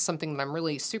 and this is something that I'm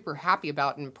really super happy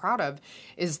about and proud of,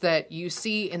 is that you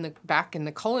see back in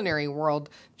the culinary world,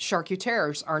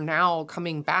 charcuters are now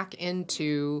coming back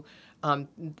into.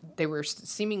 They were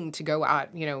seeming to go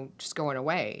out, just going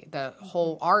away. The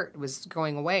whole art was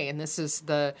going away. And this is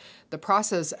the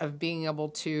process of being able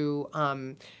to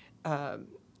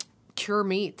cure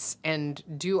meats and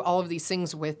do all of these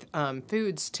things with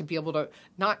foods to be able to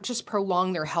not just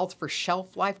prolong their health for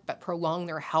shelf life, but prolong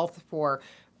their health for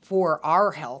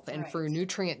our health and for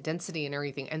nutrient density and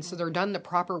everything. And so they're done the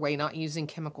proper way, not using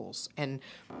chemicals and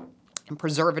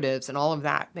preservatives and all of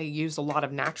that. They use a lot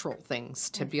of natural things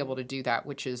to be able to do that,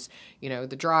 which is,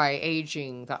 the dry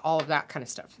aging, all of that kind of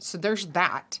stuff. So there's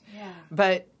that. Yeah.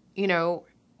 But,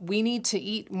 we need to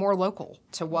eat more local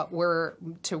to where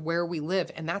we live.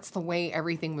 And that's the way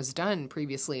everything was done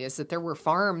previously, is that there were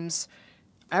farms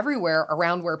everywhere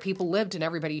around where people lived, and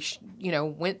everybody,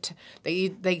 went.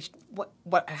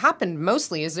 What happened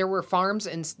mostly is there were farms,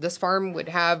 and this farm would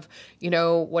have,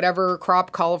 whatever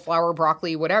crop, cauliflower,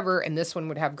 broccoli, whatever, and this one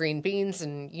would have green beans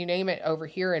and you name it over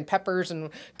here, and peppers and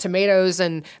tomatoes,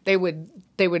 and they would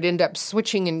end up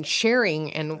switching and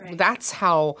sharing, and that's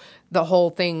how the whole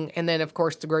thing. And then of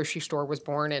course the grocery store was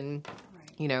born, and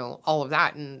all of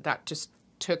that, and that just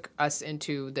took us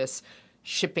into this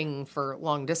shipping for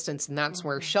long distance, and that's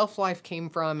where shelf life came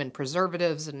from, and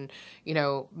preservatives, and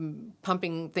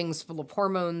pumping things full of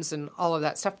hormones and all of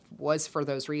that stuff was for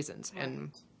those reasons. Right.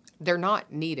 And they're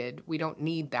not needed. We don't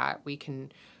need that. We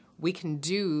can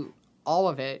do all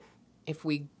of it if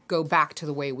we go back to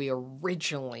the way we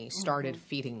originally started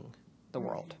feeding the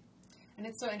world. And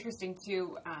it's so interesting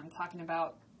too, talking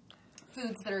about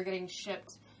foods that are getting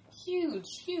shipped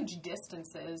huge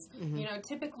distances.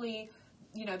 Typically,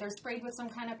 they're sprayed with some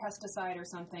kind of pesticide or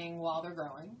something while they're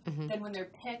growing. Then when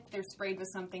they're picked, they're sprayed with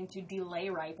something to delay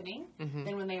ripening.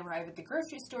 Then when they arrive at the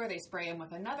grocery store, they spray them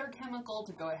with another chemical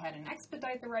to go ahead and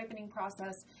expedite the ripening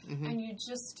process. And you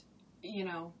just,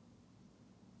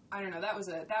 I don't know, that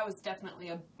was definitely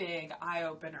a big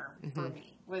eye-opener for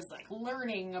me, was like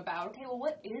learning about, okay, well,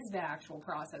 what is the actual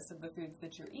process of the foods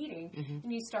that you're eating?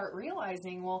 And you start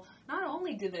realizing, well, not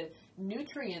only do the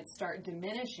nutrients start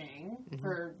diminishing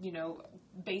for,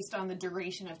 based on the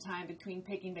duration of time between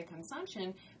picking to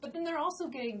consumption, but then they're also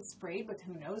getting sprayed with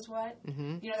who knows what.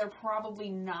 They're probably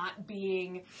not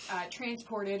being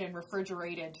transported in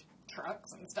refrigerated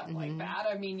trucks and stuff like that.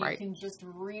 I mean, you can just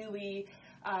really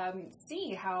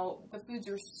see how the foods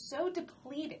are so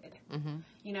depleted,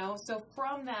 so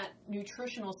from that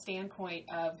nutritional standpoint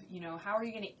of, how are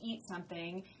you going to eat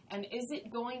something, and is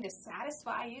it going to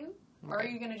satisfy you, or are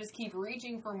you going to just keep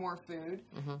reaching for more food?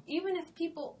 Even if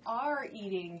people are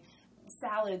eating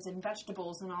salads and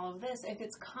vegetables and all of this, if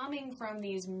it's coming from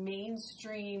these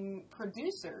mainstream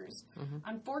producers,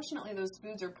 unfortunately those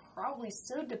foods are probably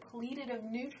so depleted of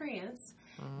nutrients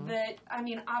that, I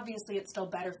mean, obviously it's still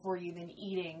better for you than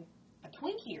eating a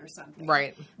Twinkie or something.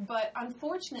 Right. But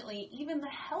unfortunately, even the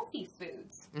healthy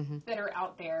foods that are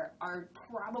out there are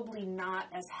probably not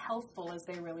as healthful as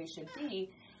they really should be.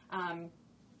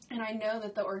 And I know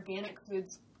that the organic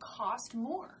foods cost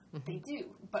more. They do.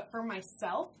 But for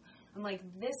myself, I'm like,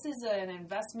 this is an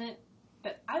investment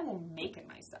that I will make in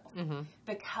myself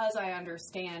because I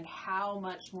understand how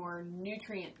much more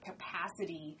nutrient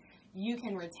capacity you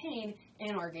can retain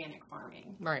in organic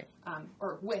farming. Right.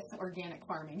 Or with organic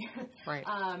farming. Right.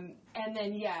 And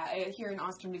then, here in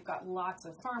Austin, we've got lots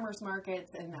of farmers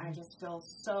markets, and I just feel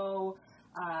so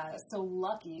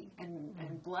lucky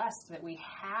and blessed that we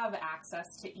have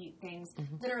access to eat things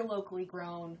that are locally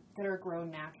grown, that are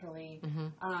grown naturally.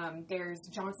 There's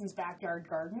Johnson's Backyard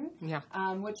Garden,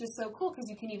 which is so cool because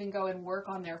you can even go and work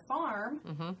on their farm,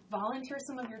 volunteer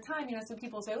some of your time. So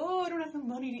people say, oh, I don't have the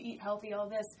money to eat healthy, all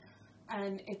this.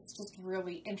 And it's just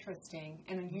really interesting.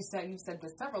 And you've said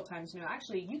this several times,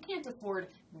 actually you can't afford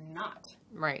not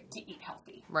to eat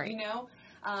healthy. Right.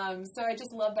 So I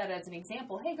just love that as an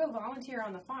example. Hey, go volunteer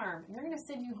on the farm. And they're going to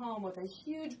send you home with a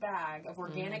huge bag of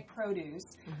organic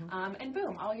produce. And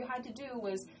boom, all you had to do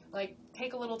was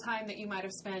take a little time that you might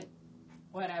have spent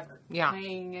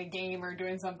playing a game or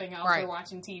doing something else or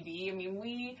watching TV. I mean,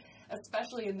 we,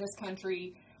 especially in this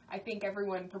country, I think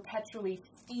everyone perpetually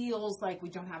feels like we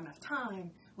don't have enough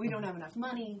time, we don't have enough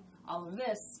money, all of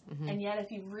this. And yet if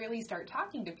you really start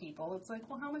talking to people, it's like,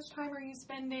 well, how much time are you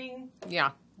spending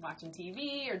watching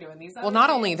TV or doing these other Well, not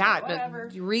things only that,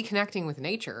 but reconnecting with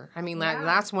nature. I mean,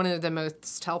 that's one of the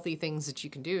most healthy things that you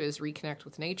can do is reconnect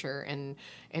with nature and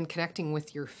connecting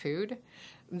with your food.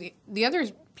 The other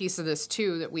piece of this,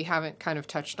 too, that we haven't kind of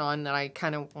touched on that I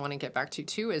kind of want to get back to,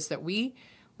 too, is that we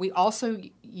also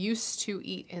used to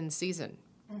eat in season,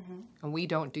 and we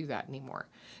don't do that anymore.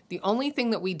 The only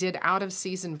thing that we did out of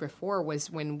season before was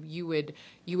when you would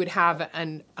have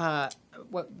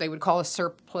what they would call a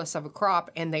surplus of a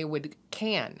crop, and they would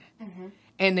can,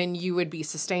 and then you would be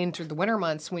sustained through the winter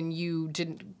months when you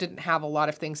didn't have a lot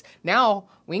of things. Now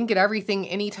we can get everything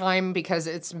anytime because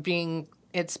it's being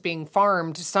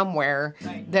farmed somewhere.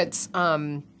 That's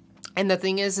and the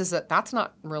thing is that that's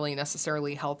not really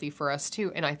necessarily healthy for us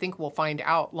too. And I think we'll find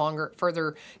out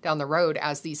further down the road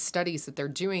as these studies that they're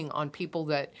doing on people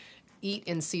that eat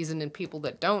in season and people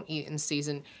that don't eat in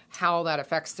season, how that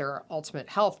affects their ultimate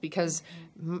health. Because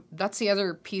that's the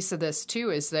other piece of this too,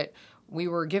 is that we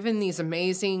were given these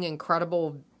amazing,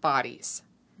 incredible bodies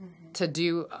to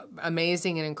do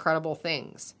amazing and incredible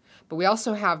things. But we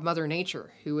also have Mother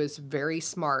Nature, who is very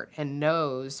smart and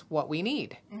knows what we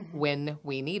need when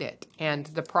we need it. And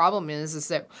the problem is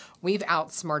that we've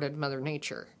outsmarted Mother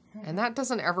Nature. And that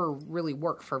doesn't ever really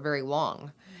work for very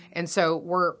long. And so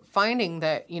we're finding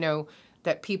that,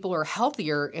 that people are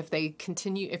healthier if they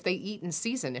eat in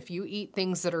season, if you eat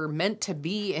things that are meant to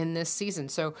be in this season.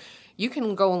 So you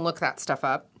can go and look that stuff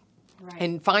up. Right.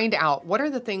 And find out what are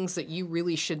the things that you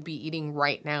really should be eating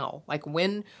right now. Like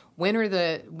when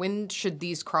should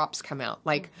these crops come out?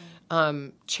 Like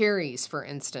cherries, for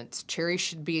instance. Cherries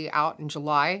should be out in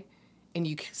July, and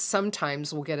you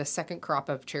sometimes will get a second crop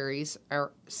of cherries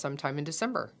or sometime in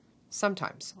December.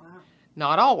 Sometimes. Wow.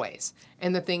 Not always.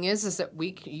 And the thing is that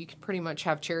you can pretty much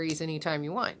have cherries anytime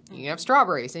you want. You can have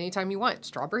strawberries anytime you want.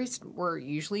 Strawberries were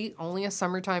usually only a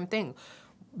summertime thing.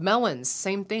 Melons,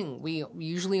 same thing. We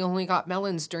usually only got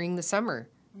melons during the summer.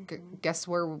 Guess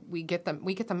where we get them?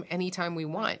 We get them anytime we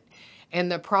want.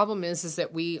 And the problem is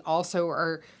that we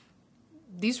also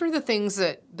these are the things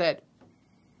that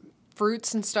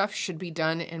fruits and stuff should be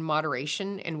done in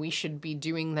moderation, and we should be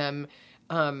doing them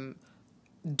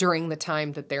during the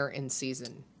time that they're in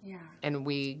season. Yeah. And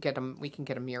we can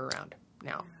get them year round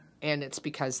now. Yeah. And it's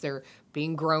because they're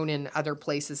being grown in other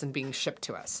places and being shipped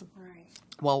to us. Right.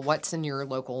 Well, what's in your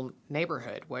local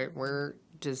neighborhood? Where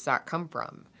does that come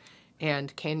from?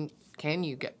 And can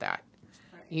you get that?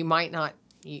 Right. You might not.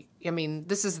 I mean,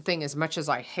 this is the thing. As much as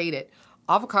I hate it,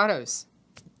 avocados,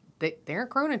 they aren't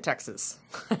grown in Texas.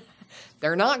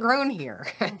 They're not grown here.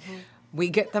 Mm-hmm. We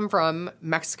get them from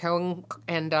Mexico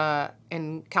and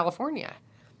California.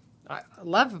 I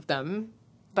love them,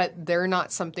 but they're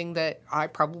not something that I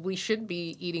probably should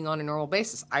be eating on a normal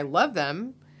basis. I love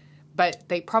them, but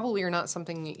they probably are not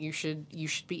something that you should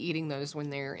be eating those when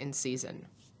they're in season.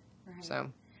 Right.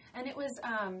 So, and it was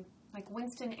like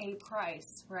Winston A.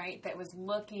 Price, right? That was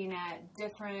looking at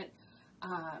different.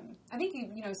 I think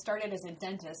he started as a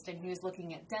dentist, and he was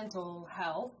looking at dental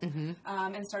health,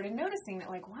 and started noticing that,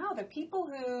 like, wow, the people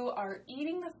who are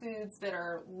eating the foods that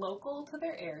are local to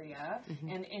their area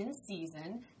and in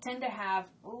season tend to have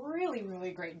really, really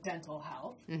great dental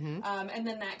health. And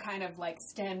then that kind of like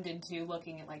stemmed into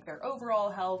looking at like their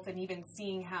overall health, and even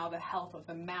seeing how the health of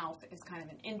the mouth is kind of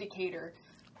an indicator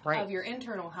of your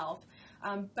internal health.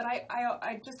 But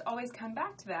I just always come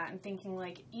back to that and thinking,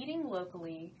 like, eating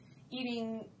locally,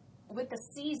 eating with the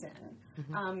season,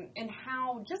 and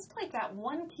how just like that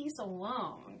one piece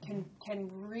alone can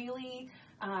really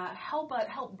help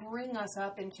bring us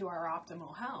up into our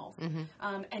optimal health.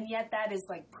 And yet that is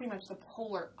like pretty much the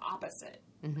polar opposite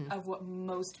of what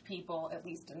most people, at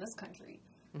least in this country,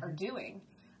 are doing.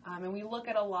 And we look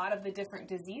at a lot of the different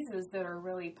diseases that are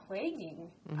really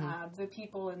plaguing the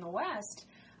people in the West.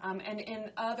 And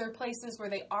in other places where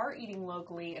they are eating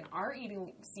locally and are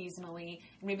eating seasonally,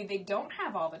 and maybe they don't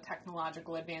have all the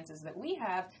technological advances that we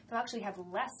have, they'll actually have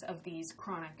less of these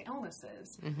chronic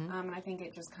illnesses. And I think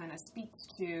it just kind of speaks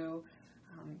to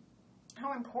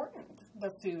how important the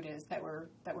food is that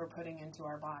we're putting into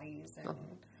our bodies. And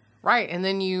right, and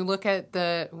then you look at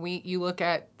the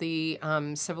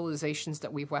civilizations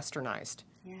that we've westernized,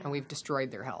 and we've destroyed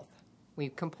their health.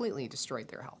 We've completely destroyed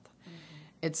their health.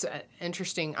 It's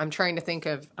interesting. I'm trying to think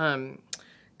of,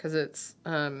 because it's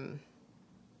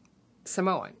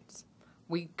Samoans.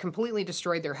 We completely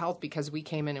destroyed their health because we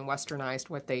came in and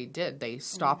westernized what they did. They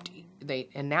stopped,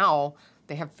 and now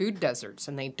they have food deserts,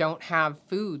 and they don't have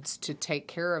foods to take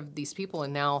care of these people.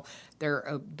 And now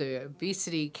the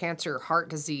obesity, cancer, heart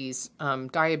disease,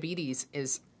 diabetes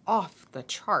is off the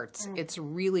charts. It's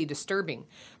really disturbing.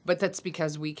 But that's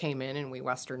because we came in and we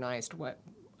westernized what.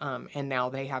 And now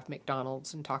they have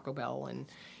McDonald's and Taco Bell and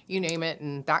you name it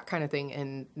and that kind of thing,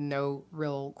 and no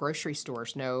real grocery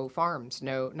stores, no farms,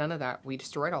 none of that. We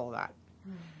destroyed all of that.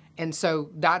 And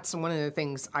so that's one of the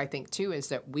things I think too, is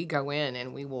that we go in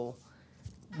and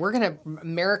we're going to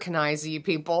Americanize you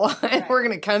people, and we're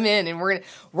going to come in and we're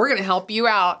going to help you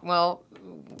out. Well,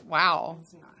 wow.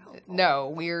 It's not helpful. No,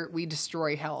 we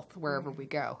destroy health wherever we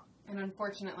go. And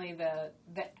unfortunately, the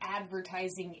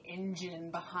advertising engine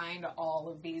behind all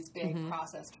of these big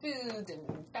processed foods and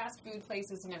fast food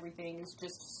places and everything is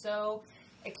just so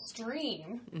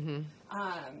extreme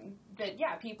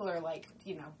that, people are like,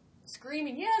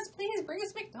 screaming, yes, please bring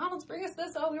us McDonald's, bring us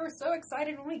this. Oh, we were so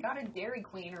excited when we got a Dairy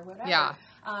Queen or whatever. Yeah.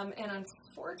 And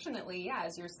unfortunately,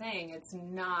 as you're saying, it's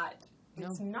not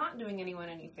doing anyone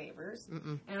any favors.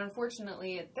 And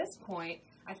unfortunately, at this point,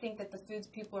 I think that the foods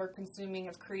people are consuming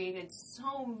have created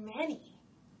so many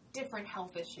different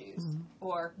health issues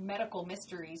or medical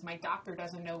mysteries. My doctor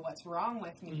doesn't know what's wrong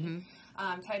with me,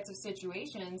 types of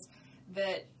situations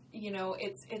that,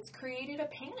 it's created a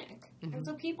panic. And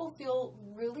so people feel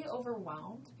really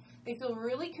overwhelmed. They feel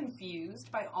really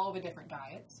confused by all the different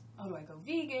diets. Oh, do I go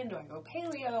vegan? Do I go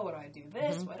paleo? What do I do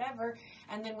this? Whatever.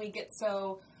 And then we get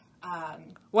so...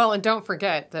 well, and don't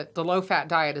forget that the low-fat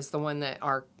diet is the one that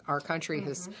our country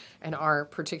has, and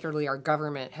particularly our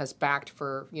government has backed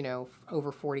for,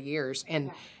 over 40 years.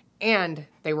 And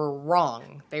they were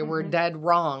wrong. They were dead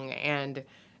wrong. And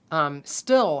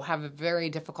still have a very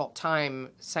difficult time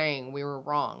saying we were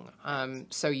wrong.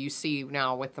 So you see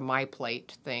now with the My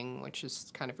Plate thing, which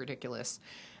is kind of ridiculous,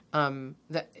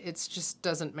 that it just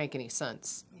doesn't make any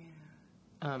sense.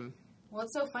 Yeah. Well,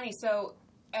 it's so funny. So,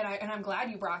 and I'm glad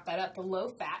you brought that up. The low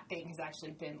fat thing has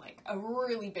actually been like a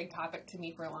really big topic to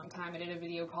me for a long time. I did a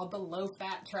video called The Low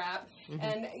Fat Trap. Mm-hmm.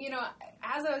 And,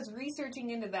 as I was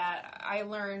researching into that, I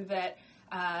learned that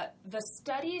the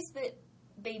studies that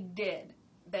they did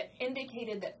that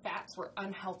indicated that fats were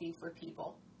unhealthy for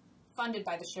people, funded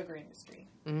by the sugar industry.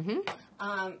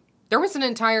 Mm-hmm. There was an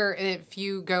entire, if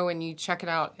you go and you check it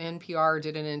out, NPR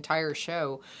did an entire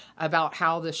show about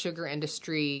how the sugar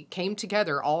industry came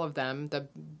together, all of them,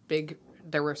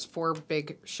 there was 4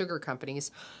 big sugar companies.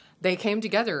 They came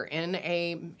together in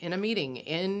a meeting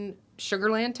in Sugar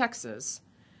Land, Texas,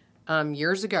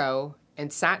 years ago,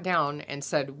 and sat down and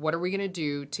said, what are we going to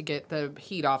do to get the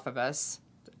heat off of us,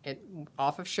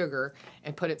 off of sugar,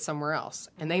 and put it somewhere else?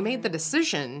 And they made the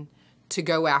decision to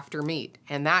go after meat.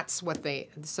 And that's what they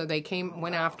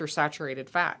went after saturated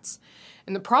fats.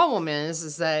 And the problem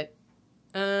is that,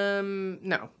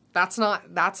 no, that's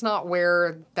not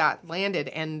where that landed.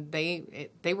 And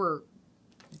there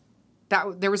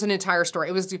was an entire story.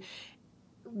 It was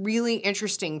really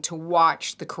interesting to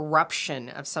watch the corruption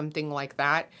of something like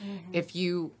that.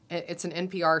 Mm-hmm. It's an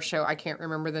NPR show. I can't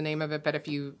remember the name of it, but if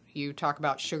you talk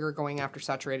about sugar going after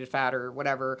saturated fat or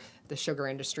whatever, the sugar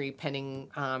industry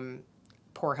pinning,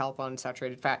 poor health on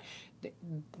saturated fat.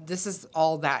 This is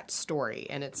all that story,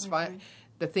 and it's fun.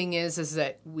 The thing is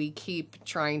that we keep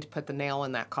trying to put the nail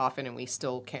in that coffin, and we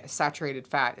still can't. Saturated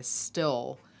fat is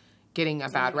still getting a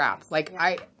bad rap. Like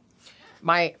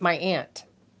my aunt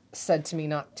said to me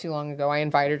not too long ago, I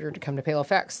invited her to come to Paleo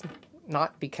FX,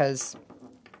 not because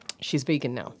she's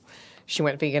vegan now. She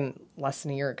went vegan less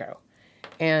than a year ago,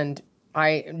 and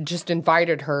I just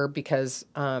invited her because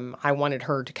I wanted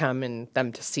her to come and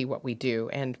them to see what we do.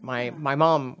 And my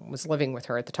mom was living with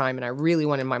her at the time, and I really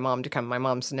wanted my mom to come. My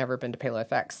mom's never been to Paleo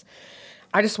FX.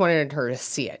 I just wanted her to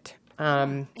see it.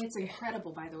 It's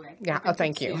incredible, by the way. Yeah,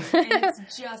 thank you. And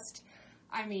it's just,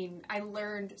 I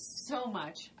learned so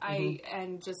much.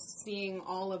 And just seeing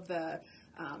all of the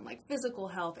physical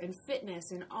health and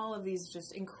fitness and all of these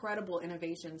just incredible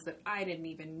innovations that I didn't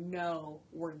even know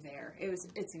were there.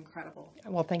 It's incredible.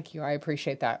 Well, thank you. I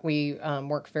appreciate that. We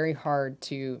work very hard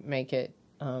to make it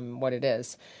what it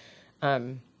is.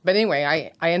 But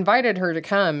anyway, I invited her to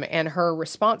come, and her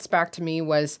response back to me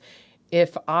was,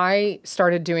 if I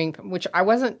started doing, which I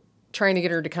wasn't trying to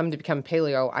get her to come to become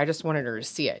paleo, I just wanted her to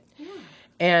see it. Yeah.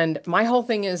 And my whole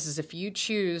thing is if you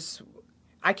choose,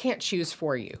 I can't choose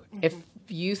for you. Mm-hmm. If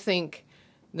you think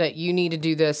that you need to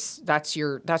do this, that's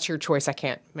your choice. I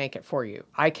can't make it for you.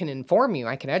 I can inform you,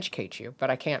 I can educate you, but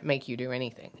I can't make you do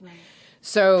anything. Right.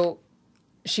 So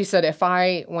she said, if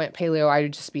I went paleo, I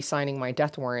would just be signing my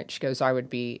death warrant. She goes, I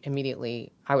would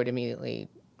immediately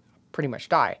pretty much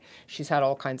die. She's had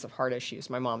all kinds of heart issues.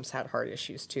 My mom's had heart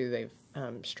issues too. They've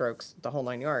strokes, the whole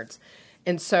 9 yards.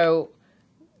 And so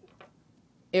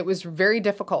it was very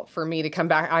difficult for me to come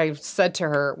back. I said to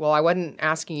her, well, I wasn't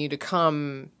asking you to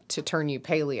come to turn you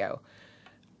paleo.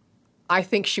 I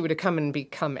think she would have come and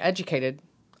become educated.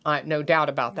 No doubt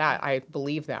about that. I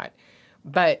believe that.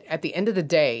 But at the end of the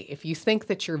day, if you think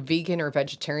that you're vegan or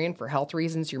vegetarian for health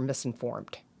reasons, you're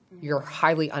misinformed. Mm-hmm. You're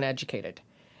highly uneducated.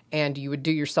 And you would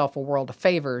do yourself a world of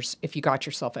favors if you got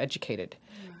yourself educated.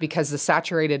 Mm-hmm. Because the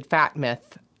saturated fat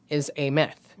myth is a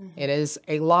myth. Mm-hmm. It is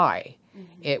a lie.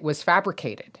 Mm-hmm. It was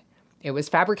fabricated. It was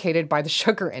fabricated by the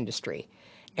sugar industry.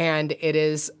 And it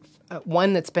is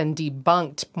one that's been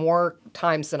debunked more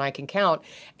times than I can count.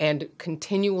 And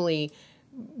continually,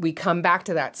 we come back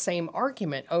to that same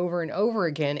argument over and over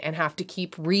again and have to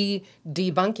keep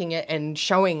re-debunking it and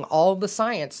showing all the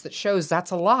science that shows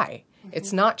that's a lie. Mm-hmm.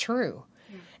 It's not true.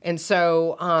 Yeah. And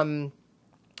so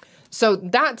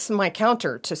that's my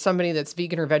counter to somebody that's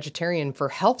vegan or vegetarian for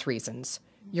health reasons.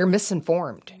 You're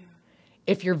misinformed. Yeah.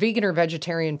 If you're vegan or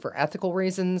vegetarian for ethical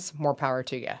reasons, more power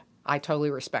to you. I totally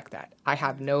respect that. I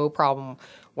have no problem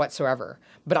whatsoever.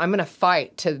 But I'm going to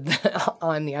fight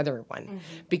on the other one mm-hmm.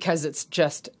 because it's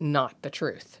just not the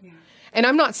truth. Yeah. And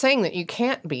I'm not saying that you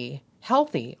can't be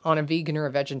healthy on a vegan or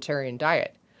a vegetarian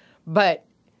diet, but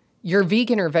your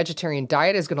vegan or vegetarian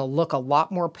diet is going to look a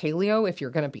lot more paleo if you're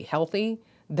going to be healthy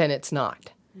than it's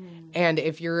not. Mm. And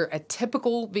if you're a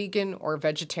typical vegan or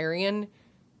vegetarian,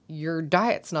 your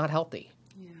diet's not healthy.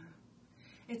 Yeah.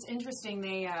 It's interesting.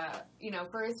 They,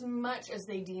 for as much as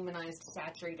they demonized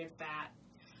saturated fat,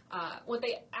 what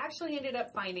they actually ended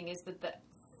up finding is that the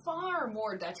far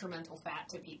more detrimental fat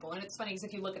to people. And it's funny because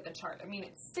if you look at the chart, I mean,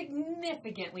 it's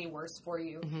significantly worse for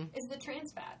you is the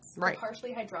trans fats, the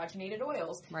partially hydrogenated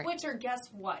oils, which are, guess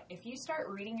what? If you start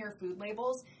reading your food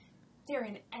labels, they're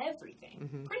in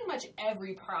everything. Pretty much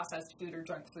every processed food or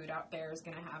junk food out there is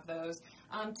going to have those.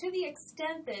 To the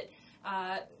extent that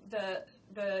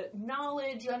the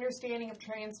knowledge, understanding of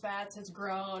trans fats has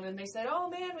grown, and they said, oh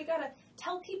man, we got to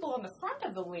tell people on the front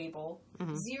of the label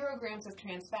 0 grams of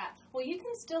trans fat. Well, you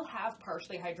can still have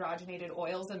partially hydrogenated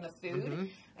oils in the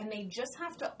food, and they just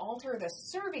have to alter the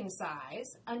serving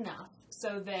size enough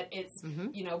so that it's,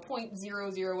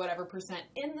 0.00 whatever percent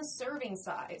in the serving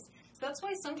size. So that's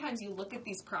why sometimes you look at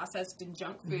these processed and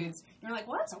junk foods, and you're like,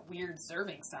 well, that's a weird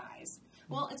serving size.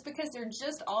 Well, it's because they're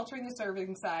just altering the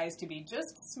serving size to be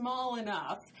just small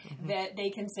enough that they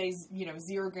can say,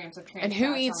 0 grams of trans fats. And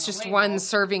who eats just one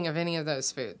serving of any of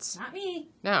those foods? Not me.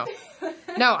 No.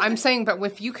 No, I'm saying, but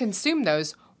if you consume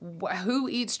those, who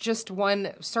eats just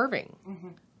one serving?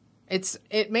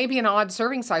 It may be an odd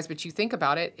serving size, but you think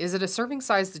about it. Is it a serving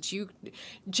size that you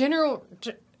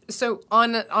So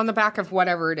on the back of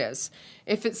whatever it is,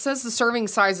 if it says the serving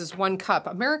size is 1 cup,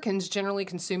 Americans generally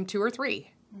consume 2 or 3.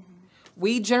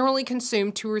 We generally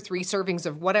consume 2 or 3 servings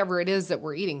of whatever it is that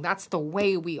we're eating. That's the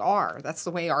way we are. That's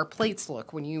the way our plates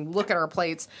look. When you look at our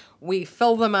plates, we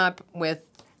fill them up with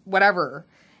whatever.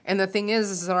 And the thing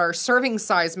is that our serving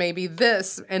size may be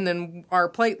this, and then our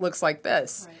plate looks like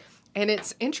this. Right. And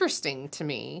it's interesting to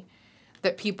me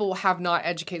that people have not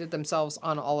educated themselves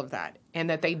on all of that,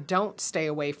 and that they don't stay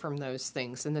away from those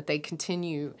things, and that they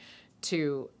continue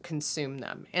to consume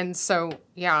them. And so,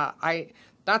 yeah,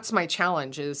 that's my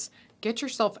challenge is get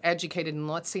yourself educated, and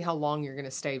let's see how long you're going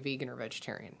to stay vegan or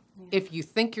vegetarian. If you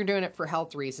think you're doing it for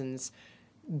health reasons,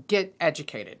 get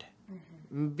educated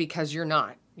because you're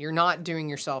not. You're not doing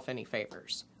yourself any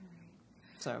favors.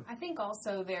 So I think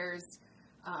also there's,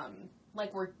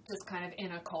 we're just kind of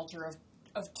in a culture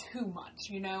of too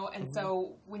much, and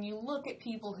so when you look at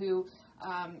people who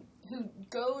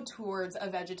go towards a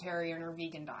vegetarian or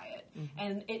vegan diet,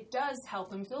 and it does help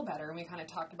them feel better, and we kind of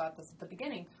talked about this at the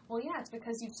beginning. Well, yeah, it's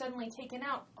because you've suddenly taken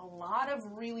out a lot of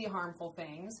really harmful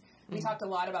things. We talked a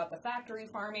lot about the factory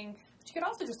farming, but you could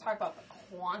also just talk about the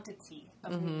quantity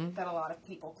of meat that a lot of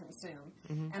people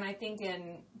consume. And I think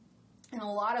in a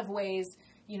lot of ways,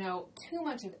 too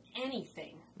much of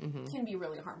anything can be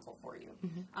really harmful for you.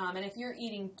 And if you're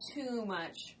eating too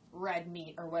much red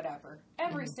meat or whatever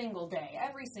every single day,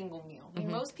 every single meal. I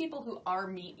mean, most people who are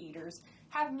meat eaters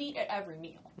have meat at every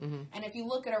meal. And if you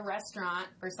look at a restaurant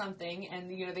or something and,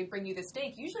 they bring you the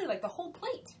steak, usually the whole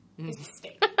plate is a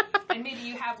steak. And maybe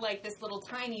you have this little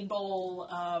tiny bowl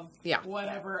of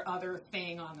whatever other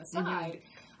thing on the side.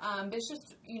 But it's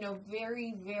just,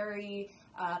 very, very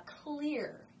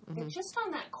clear that just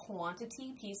on that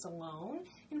quantity piece alone,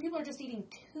 people are just eating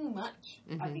too much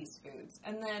of these foods.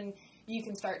 And then you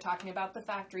can start talking about the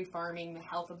factory farming, the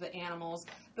health of the animals,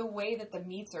 the way that the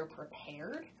meats are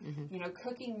prepared.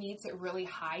 Cooking meats at really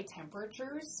high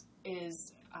temperatures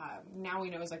is, now we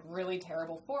know is really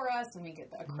terrible for us, and we get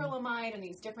the acrylamide and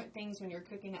these different things when you're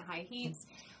cooking at high heats.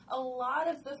 A lot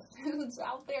of the foods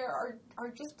out there are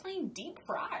just plain deep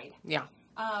fried. Yeah.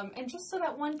 And just so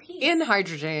that one piece. In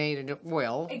hydrogenated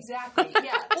oil. Exactly,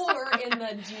 yeah. Or in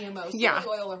the GMO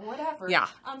soy oil or whatever. Yeah.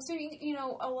 So,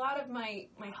 a lot of my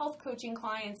health coaching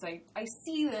clients, I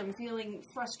see them feeling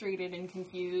frustrated and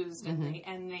confused,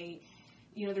 and they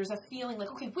there's a feeling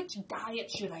okay, which diet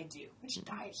should I do? Which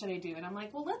diet should I do? And I'm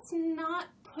like, well, let's not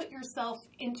put yourself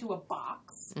into a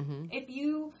box. If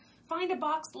you find a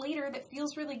box later that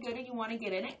feels really good and you want to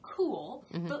get in it, cool.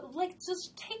 But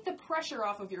just take the pressure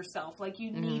off of yourself.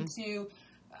 You need to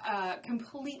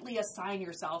completely assign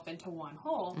yourself into one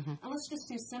hole. And let's just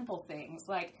do simple things.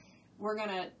 We're going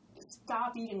to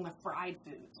stop eating the fried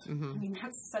foods. I mean,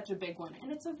 that's such a big one.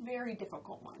 And it's a very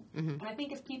difficult one. And I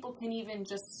think if people can even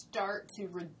just start to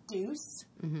reduce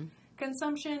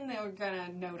consumption, they're going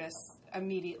to notice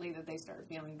immediately that they start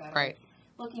feeling better. Right.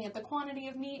 Looking at the quantity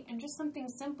of meat and just something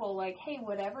simple hey,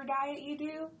 whatever diet you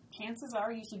do, chances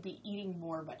are you should be eating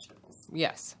more vegetables.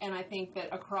 Yes. And I think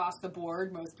that across the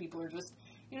board, most people are just,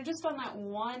 just on that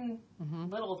one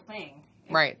little thing.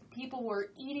 Right. People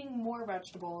were eating more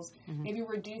vegetables, maybe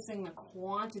reducing the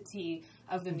quantity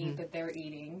of the meat that they're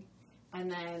eating,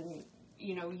 and then,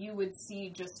 you would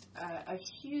see just a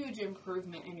huge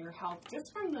improvement in your health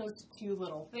just from those 2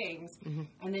 little things.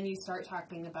 And then you start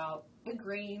talking about the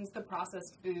grains, the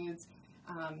processed foods.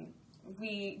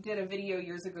 We did a video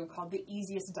years ago called The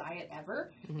Easiest Diet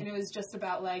Ever. And it was just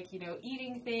about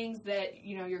eating things that,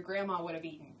 your grandma would have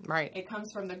eaten. Right. It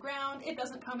comes from the ground. It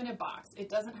doesn't come in a box. It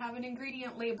doesn't have an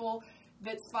ingredient label.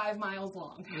 that's 5 miles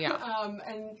long. Yeah.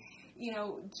 And, you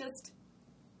know, just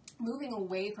moving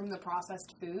away from the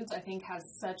processed foods, I think, has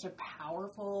such a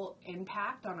powerful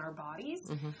impact on our bodies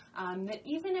that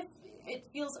even if it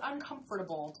feels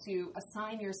uncomfortable to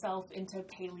assign yourself into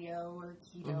paleo or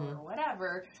keto or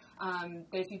whatever, that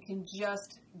if you can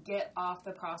just get off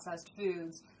the processed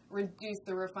foods, reduce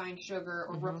the refined sugar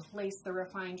or replace the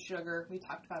refined sugar, we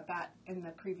talked about that in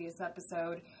the previous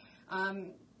episode,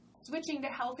 switching to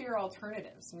healthier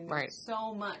alternatives. I mean, there's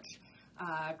so much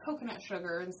coconut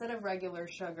sugar instead of regular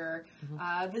sugar,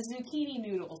 the zucchini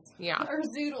noodles or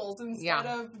zoodles instead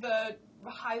of the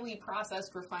highly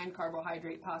processed refined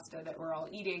carbohydrate pasta that we're all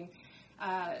eating.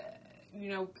 You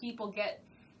know, people get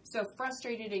so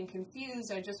frustrated and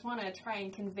confused. I just want to try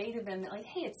and convey to them that, like,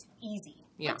 hey, it's easy.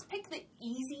 Let's pick the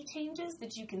easy changes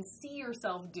that you can see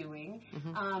yourself doing,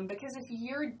 because if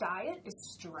your diet is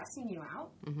stressing you out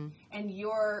and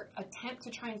your attempt to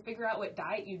try and figure out what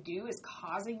diet you do is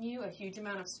causing you a huge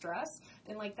amount of stress,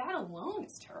 then, like, that alone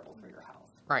is terrible for your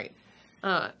health. Right.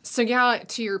 So yeah,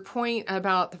 to your point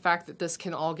about the fact that this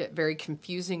can all get very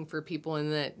confusing for people,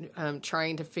 and that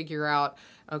trying to figure out,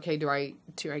 okay, do I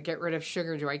get rid of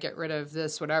sugar? Do I get rid of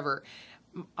this, whatever?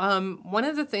 One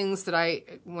of the things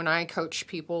that when I coach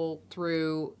people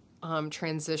through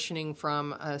transitioning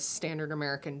from a standard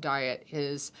American diet,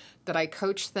 is that I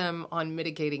coach them on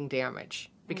mitigating damage.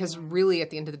 Because really, at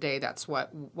the end of the day, that's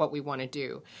what we want to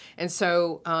do. And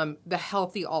so the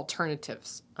healthy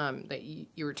alternatives that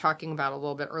you were talking about a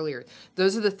little bit earlier,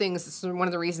 those are the things. This is one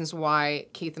of the reasons why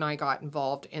Keith and I got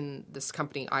involved in this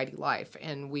company, ID Life.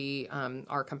 And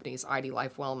our company is ID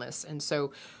Life Wellness. And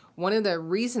so one of the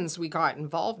reasons we got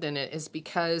involved in it is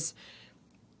because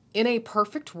in a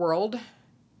perfect world,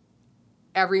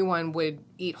 everyone would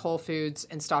eat whole foods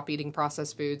and stop eating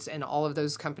processed foods, and all of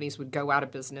those companies would go out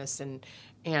of business, and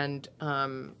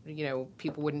you know,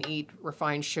 people wouldn't eat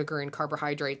refined sugar and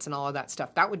carbohydrates and all of that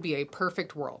stuff. That would be a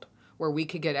perfect world where we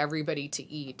could get everybody to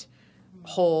eat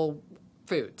whole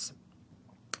foods.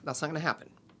 That's not going to happen.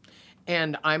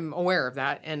 And I'm aware of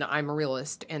that, and I'm a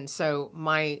realist. And so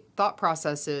my thought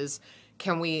process is,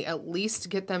 can we at least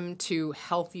get them to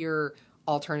healthier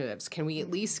alternatives? Can we at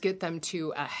least get them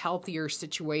to a healthier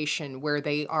situation where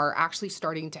they are actually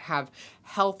starting to have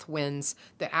health wins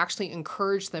that actually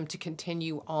encourage them to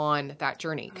continue on that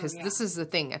journey? Because this is the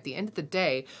thing. At the end of the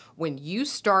day, when you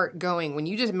just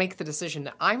make the decision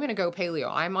that I'm going to go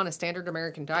paleo, I'm on a standard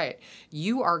American diet,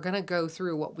 you are going to go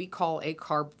through what we call a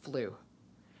carb flu.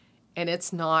 And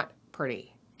it's not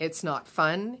pretty. It's not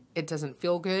fun. It doesn't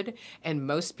feel good. And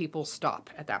most people stop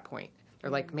at that point.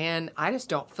 They're like, man, I just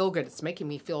don't feel good. It's making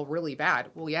me feel really bad.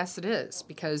 Well, yes, it is,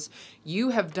 because you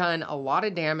have done a lot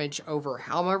of damage over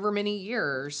however many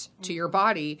years to your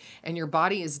body, and your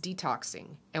body is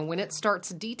detoxing. And when it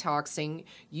starts detoxing,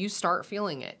 you start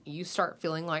feeling it. You start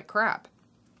feeling like crap.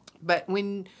 But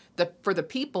for the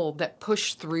people that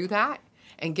push through that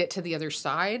and get to the other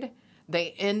side,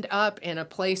 they end up in a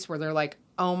place where they're like,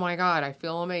 oh my God, I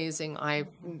feel amazing. I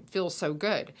feel so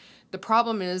good. The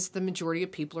problem is the majority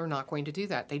of people are not going to do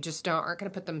that. They just aren't going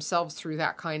to put themselves through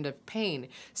that kind of pain.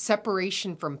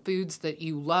 Separation from foods that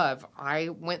you love. I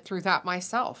went through that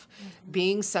myself.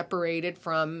 Being separated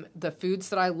from the foods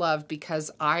that I love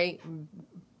because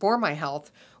for my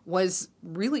health, was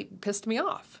really pissed me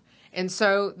off. And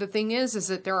so the thing is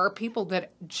that there are people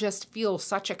that just feel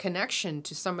such a connection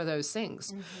to some of those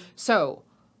things. So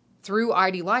through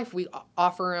ID Life, we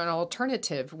offer an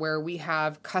alternative where we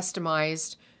have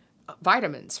customized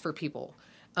vitamins for people.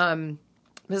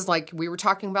 Because like we were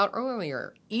talking about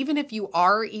earlier, even if you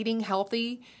are eating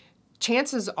healthy,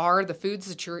 chances are the foods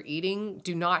that you're eating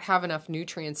do not have enough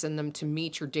nutrients in them to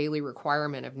meet your daily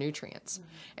requirement of nutrients.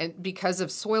 And because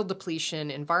of soil depletion,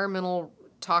 environmental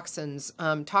toxins,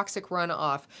 toxic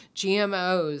runoff,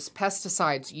 GMOs,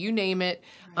 pesticides, you name it,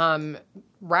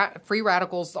 free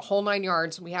radicals, the whole 9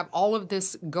 yards. We have all of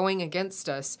this going against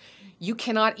us. You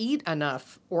cannot eat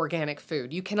enough organic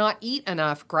food. You cannot eat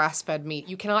enough grass-fed meat.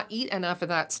 You cannot eat enough of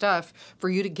that stuff for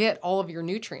you to get all of your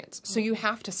nutrients. So you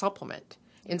have to supplement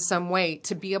in some way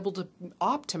to be able to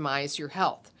optimize your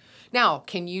health. Now,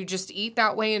 can you just eat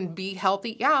that way and be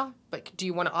healthy? Yeah, but do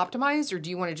you want to optimize or do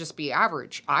you want to just be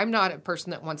average? I'm not a person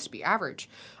that wants to be average.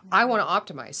 I want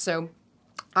to optimize. So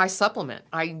I supplement.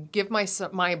 I give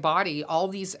my body all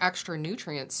these extra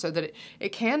nutrients so that it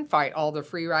can fight all the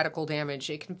free radical damage.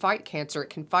 It can fight cancer. It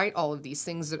can fight all of these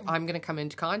things that I'm going to come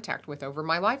into contact with over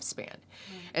my lifespan.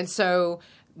 And so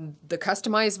the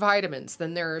customized vitamins.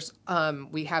 Then there's,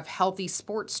 we have healthy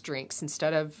sports drinks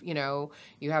instead of, you know,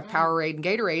 you have Powerade and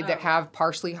Gatorade that have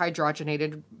partially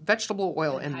hydrogenated vegetable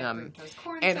oil in them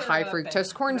and high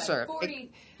fructose corn syrup.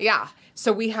 Yeah.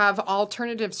 So we have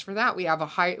alternatives for that. We have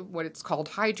what it's called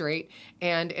Hydrate,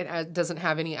 and it doesn't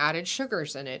have any added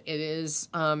sugars in it. It is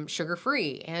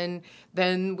sugar-free. And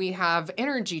then we have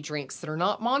energy drinks that are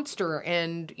not Monster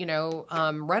and, you know,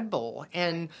 Red Bull,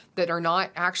 and that are not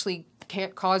actually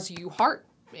can't cause you heart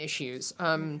issues.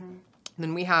 Then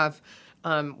we have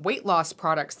weight loss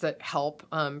products that help,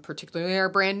 particularly our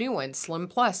brand new one, Slim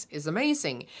Plus, is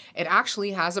amazing. It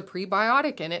actually has a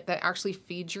prebiotic in it that actually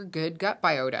feeds your good gut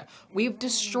biota. We've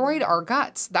destroyed our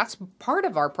guts. That's part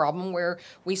of our problem, where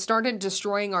we started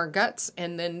destroying our guts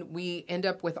and then we end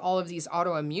up with all of these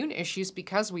autoimmune issues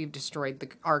because we've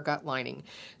destroyed our gut lining.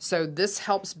 So this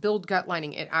helps build gut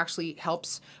lining. It actually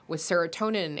helps with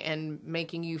serotonin and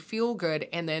making you feel good,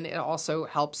 and then it also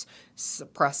helps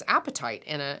suppress appetite.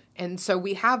 And so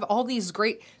we have all these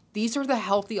these are the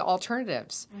healthy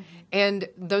alternatives. And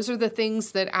those are the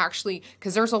things that actually,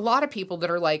 because there's a lot of people that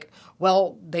are like,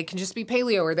 well, they can just be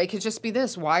paleo or they could just be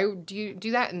this. Why do you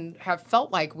do that? And have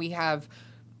felt like we have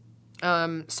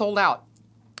sold out.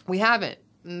 We haven't.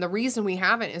 And the reason we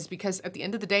haven't is because at the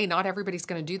end of the day, not everybody's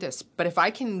going to do this. But if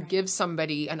I can give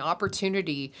somebody an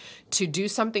opportunity to do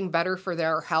something better for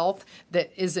their health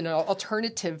that is an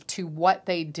alternative to what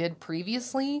they did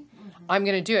previously, I'm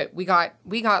going to do it. We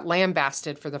got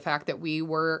lambasted for the fact that we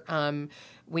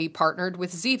partnered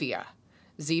with Zevia.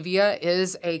 Zevia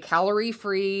is a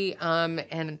calorie-free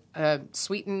and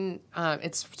sweetened,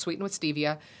 it's sweetened with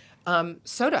stevia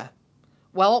soda.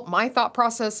 Well, my thought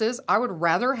process is I would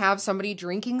rather have somebody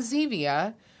drinking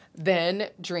Zevia than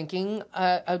drinking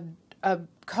a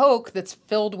Coke that's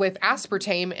filled with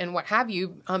aspartame and what have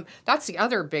you. That's the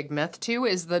other big myth too,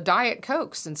 is the diet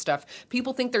Cokes and stuff.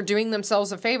 People think they're doing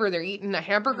themselves a favor. They're eating a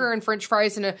hamburger and French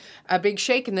fries and a big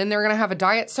shake, and then they're going to have a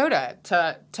diet soda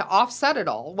to offset it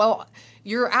all. Well,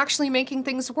 you're actually making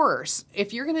things worse.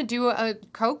 If you're going to do a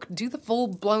Coke, do the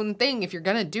full-blown thing if you're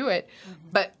going to do it.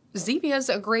 But Zevia is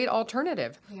a great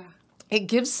alternative. Yeah. It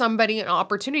gives somebody an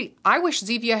opportunity. I wish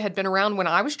Zevia had been around when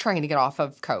I was trying to get off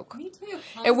of Coke. Me too.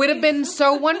 It would have been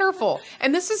so wonderful.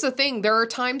 And this is the thing. There are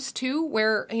times, too,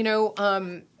 where, you know,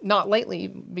 not lately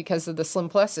because of the Slim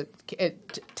Plus,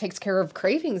 it takes care of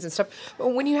cravings and stuff. But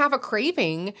when you have a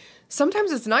craving,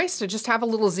 sometimes it's nice to just have a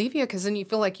little Zevia, because then you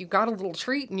feel like you've got a little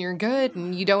treat and you're good,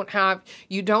 and you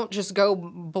don't just go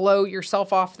blow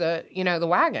yourself off the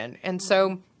wagon. And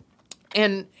so,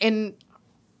 and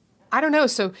I don't know.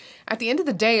 So at the end of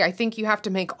the day, I think you have to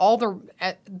make all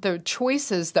the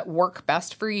choices that work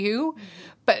best for you.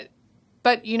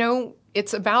 But you know,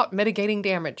 it's about mitigating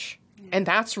damage. And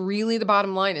that's really the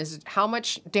bottom line, is how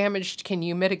much damage can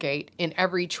you mitigate in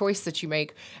every choice that you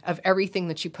make of everything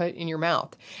that you put in your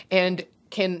mouth? And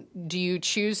do you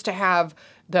choose to have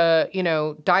the,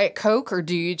 Diet Coke, or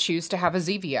do you choose to have a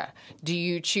Zevia? Do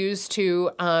you choose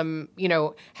to,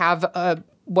 have a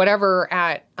whatever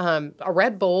at a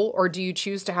Red Bull, or do you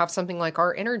choose to have something like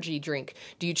our energy drink?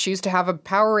 Do you choose to have a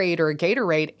Powerade or a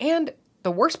Gatorade? And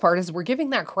the worst part is we're giving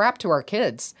that crap to our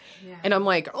kids. Yeah. And I'm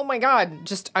like, oh my God, and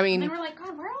they were like,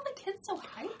 God, why are all the kids so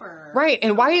hyper? Right.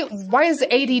 And why is ADD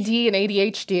and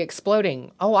ADHD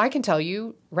exploding? Oh, I can tell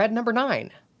you, red number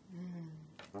 9.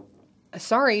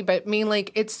 Sorry, but I mean,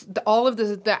 like, it's all of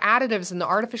the additives and the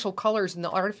artificial colors and the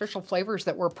artificial flavors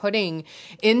that we're putting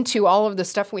into all of the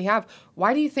stuff we have.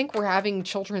 Why do you think we're having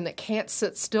children that can't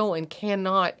sit still and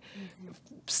cannot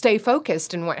stay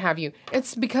focused and what have you?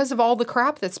 It's because of all the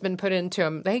crap that's been put into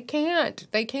them. They can't.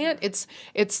 It's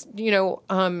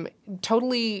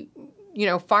totally,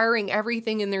 firing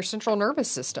everything in their central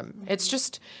nervous system.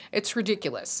 It's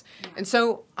ridiculous. And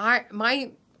so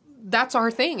that's our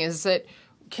thing, is that,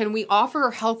 can we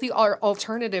offer healthy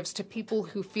alternatives to people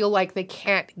who feel like they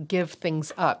can't give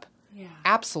things up? Yeah.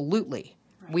 Absolutely.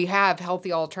 Right. We have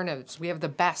healthy alternatives. We have the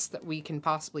best that we can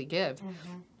possibly give.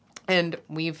 Mm-hmm. And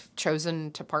we've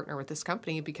chosen to partner with this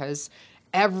company because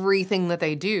everything that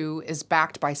they do is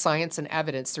backed by science and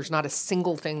evidence. There's not a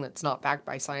single thing that's not backed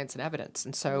by science and evidence.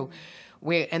 And so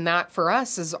that for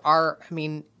us is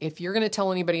if you're going to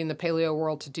tell anybody in the paleo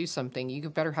world to do something, you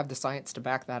better have the science to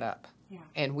back that up. Yeah.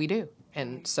 And we do.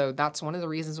 And so that's one of the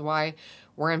reasons why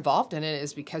we're involved in it,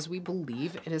 is because we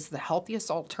believe it is the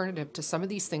healthiest alternative to some of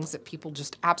these things that people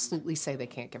just absolutely say they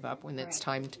can't give up when it's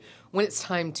time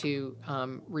to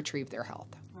retrieve their health.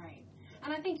 Right.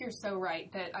 And I think you're so right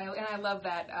I love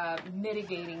that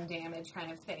mitigating damage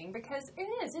kind of thing, because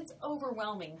it's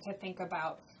overwhelming to think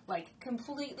about, like,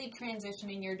 completely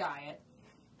transitioning your diet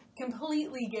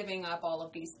completely giving up all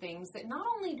of these things that not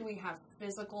only do we have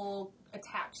physical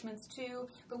attachments to,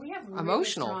 but we have really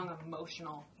strong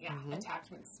emotional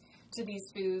attachments to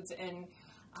these foods. And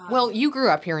well, you grew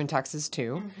up here in Texas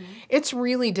too. It's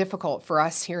really difficult for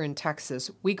us here in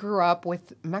Texas. We grew up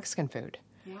with Mexican food.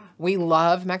 Yeah. We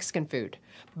love Mexican food.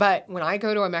 But when I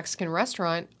go to a Mexican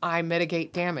restaurant, I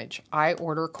mitigate damage. I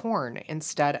order corn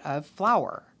instead of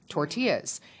flour,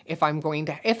 tortillas, if I'm going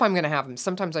to have them.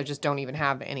 Sometimes I just don't even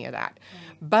have any of that.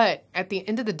 But at the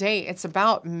end of the day, it's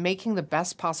about making the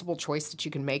best possible choice that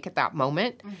you can make at that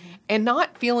moment and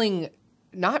not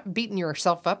beating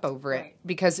yourself up over it.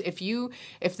 Because if you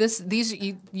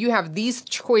have these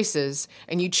choices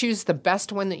and you choose the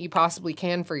best one that you possibly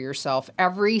can for yourself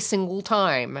every single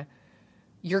time,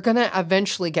 you're going to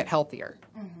eventually get healthier.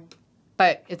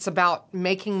 But it's about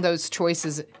making those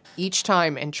choices each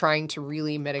time and trying to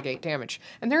really mitigate damage.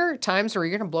 And there are times where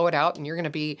you're going to blow it out and you're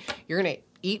going to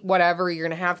eat whatever, you're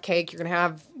going to have cake, you're going to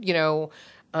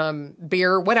have,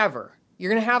 beer, whatever.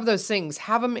 You're going to have those things.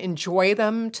 Have them, enjoy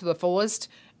them to the fullest,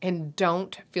 and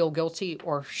don't feel guilty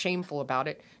or shameful about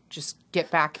it. Just get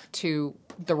back to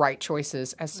the right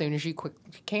choices as soon as you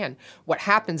can. What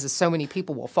happens is so many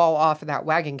people will fall off of that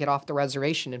wagon, get off the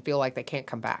reservation, and feel like they can't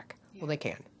come back. Well, they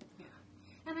can. Yeah.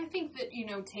 And I think that,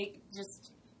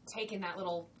 taking that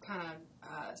little kind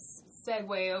of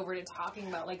segue over to talking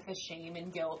about like the shame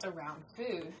and guilt around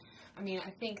food. I mean, I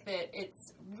think that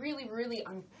it's really, really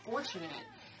unfortunate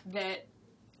that,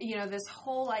 this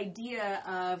whole idea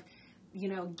of,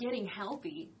 getting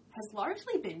healthy has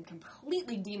largely been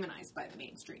completely demonized by the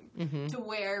mainstream to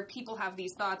where people have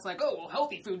these thoughts like, oh, well,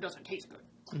 healthy food doesn't taste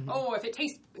good. Oh, if it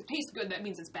tastes good, that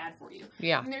means it's bad for you.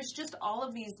 Yeah. And there's just all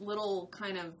of these little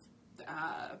kind of,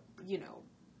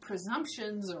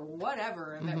 presumptions or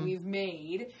whatever that we've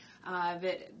made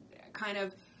that kind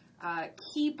of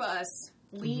keep us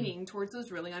leaning towards those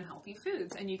really unhealthy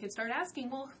foods. And you could start asking,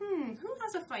 well, who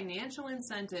has a financial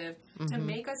incentive to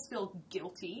make us feel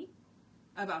guilty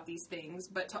about these things,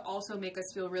 but to also make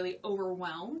us feel really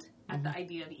overwhelmed at the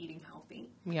idea of eating healthy?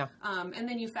 Yeah. And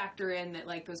then you factor in that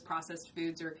like those processed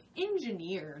foods are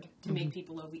engineered to make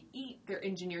people overeat. They're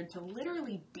engineered to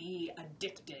literally be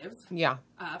addictive. Yeah.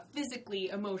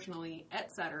 Physically, emotionally,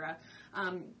 etc.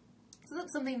 So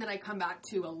that's something that I come back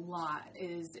to a lot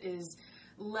is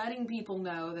letting people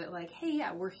know that like, hey,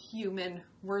 yeah, we're human.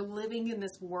 We're living in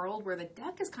this world where the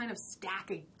deck is kind of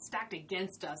stacked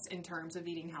against us in terms of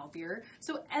eating healthier.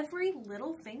 So every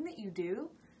little thing that you do,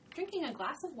 drinking a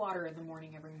glass of water in the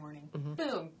morning every morning,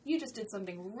 boom, you just did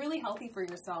something really healthy for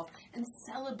yourself, and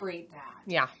celebrate that.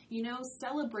 Yeah.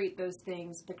 Celebrate those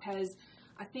things, because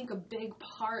I think a big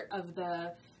part of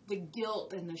the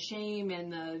guilt and the shame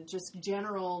and the just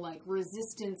general like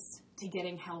resistance to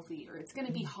getting healthy, or it's going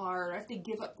to be hard, I have to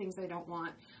give up things I don't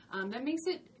want, that makes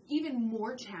it even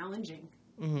more challenging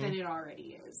than it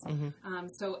already is.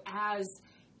 So as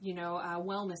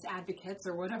wellness advocates,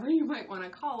 or whatever you might want to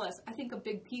call us, I think a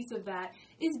big piece of that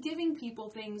is giving people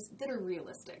things that are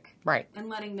realistic. Right. And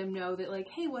letting them know that like,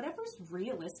 hey, whatever's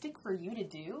realistic for you to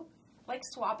do, like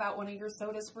swap out one of your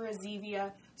sodas for a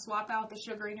Zevia, swap out the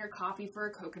sugar in your coffee for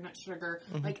a coconut sugar.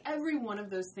 Like every one of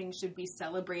those things should be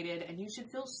celebrated, and you should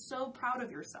feel so proud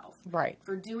of yourself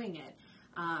for doing it.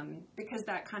 Because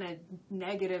that kind of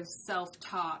negative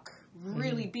self-talk,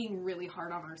 really being really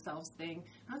hard on ourselves thing,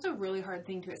 that's a really hard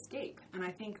thing to escape. And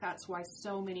I think that's why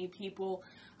so many people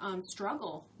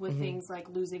struggle with things like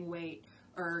losing weight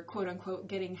or quote unquote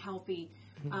getting healthy.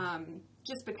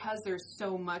 Just because there's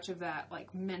so much of that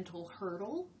like mental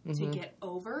hurdle to get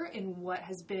over in what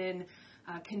has been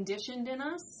conditioned in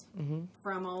us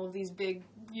from all of these big,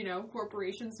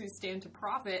 corporations who stand to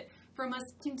profit from us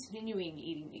continuing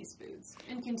eating these foods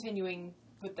and continuing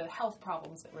with the health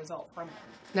problems that result from it.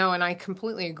 No, and I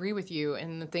completely agree with you.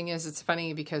 And the thing is, it's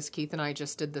funny because Keith and I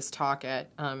just did this talk at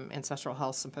Ancestral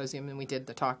Health Symposium, and we did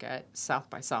the talk at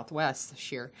South by Southwest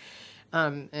this year.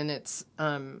 And it's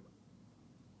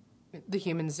the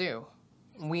human zoo.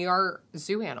 We are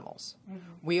zoo animals.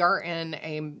 We are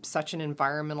in such an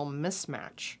environmental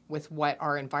mismatch with what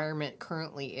our environment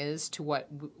currently is to what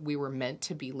we were meant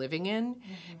to be living in.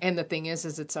 And the thing is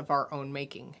it's of our own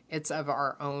making. It's of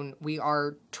our own, we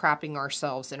are trapping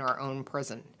ourselves in our own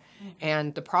prison.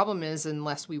 And the problem is,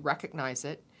 unless we recognize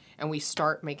it and we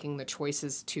start making the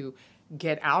choices to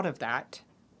get out of that,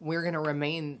 we're going to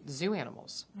remain zoo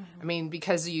animals. I mean,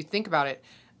 because you think about it,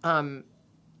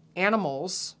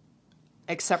 animals,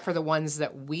 except for the ones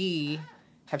that we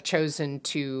have chosen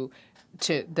to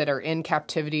that are in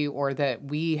captivity, or that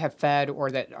we have fed, or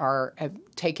that are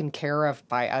taken care of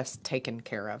by us,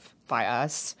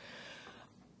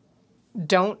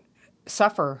 don't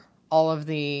suffer all of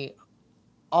the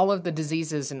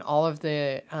diseases and all of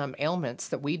the ailments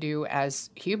that we do as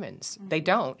humans. They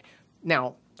don't.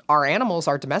 Now, our animals,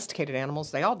 our domesticated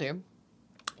animals, they all do.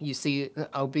 You see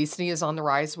obesity is on the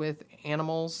rise with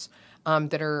animals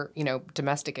that are,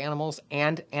 domestic animals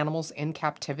and animals in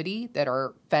captivity that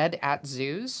are fed at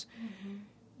zoos.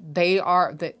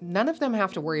 None of them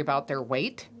have to worry about their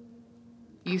weight.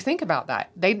 You think about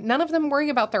that. None of them worry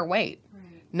about their weight.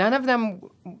 Right. None of them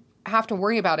have to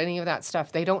worry about any of that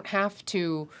stuff. They don't have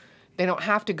to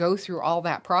go through all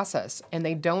that process, and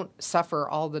they don't suffer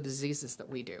all the diseases that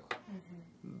we do.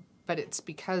 But it's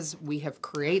because we have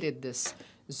created this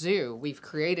zoo. We've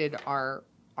created our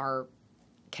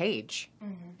cage,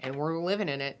 and we're living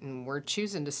in it, and we're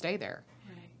choosing to stay there.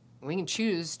 Right. We can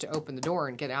choose to open the door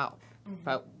and get out,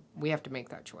 but we have to make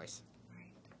that choice.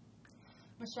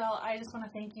 Michelle, I just want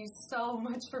to thank you so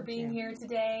much for being here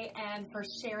today and for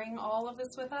sharing all of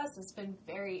this with us. It's been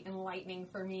very enlightening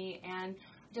for me, and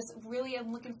just really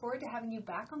am looking forward to having you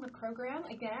back on the program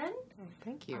again.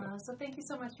 Thank you. So thank you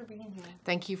so much for being here.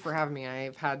 Thank you for having me.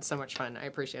 I've had so much fun. I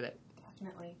appreciate it.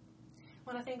 Definitely.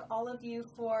 I want to thank all of you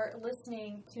for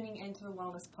listening, tuning into the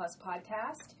Wellness Plus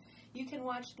podcast. You can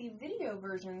watch the video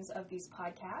versions of these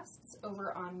podcasts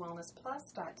over on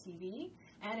wellnessplus.tv.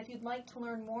 And if you'd like to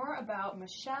learn more about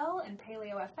Michelle and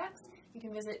PaleoFX, you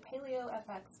can visit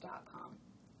paleofx.com.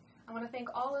 I want to thank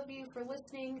all of you for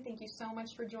listening. Thank you so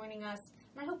much for joining us,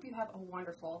 and I hope you have a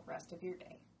wonderful rest of your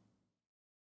day.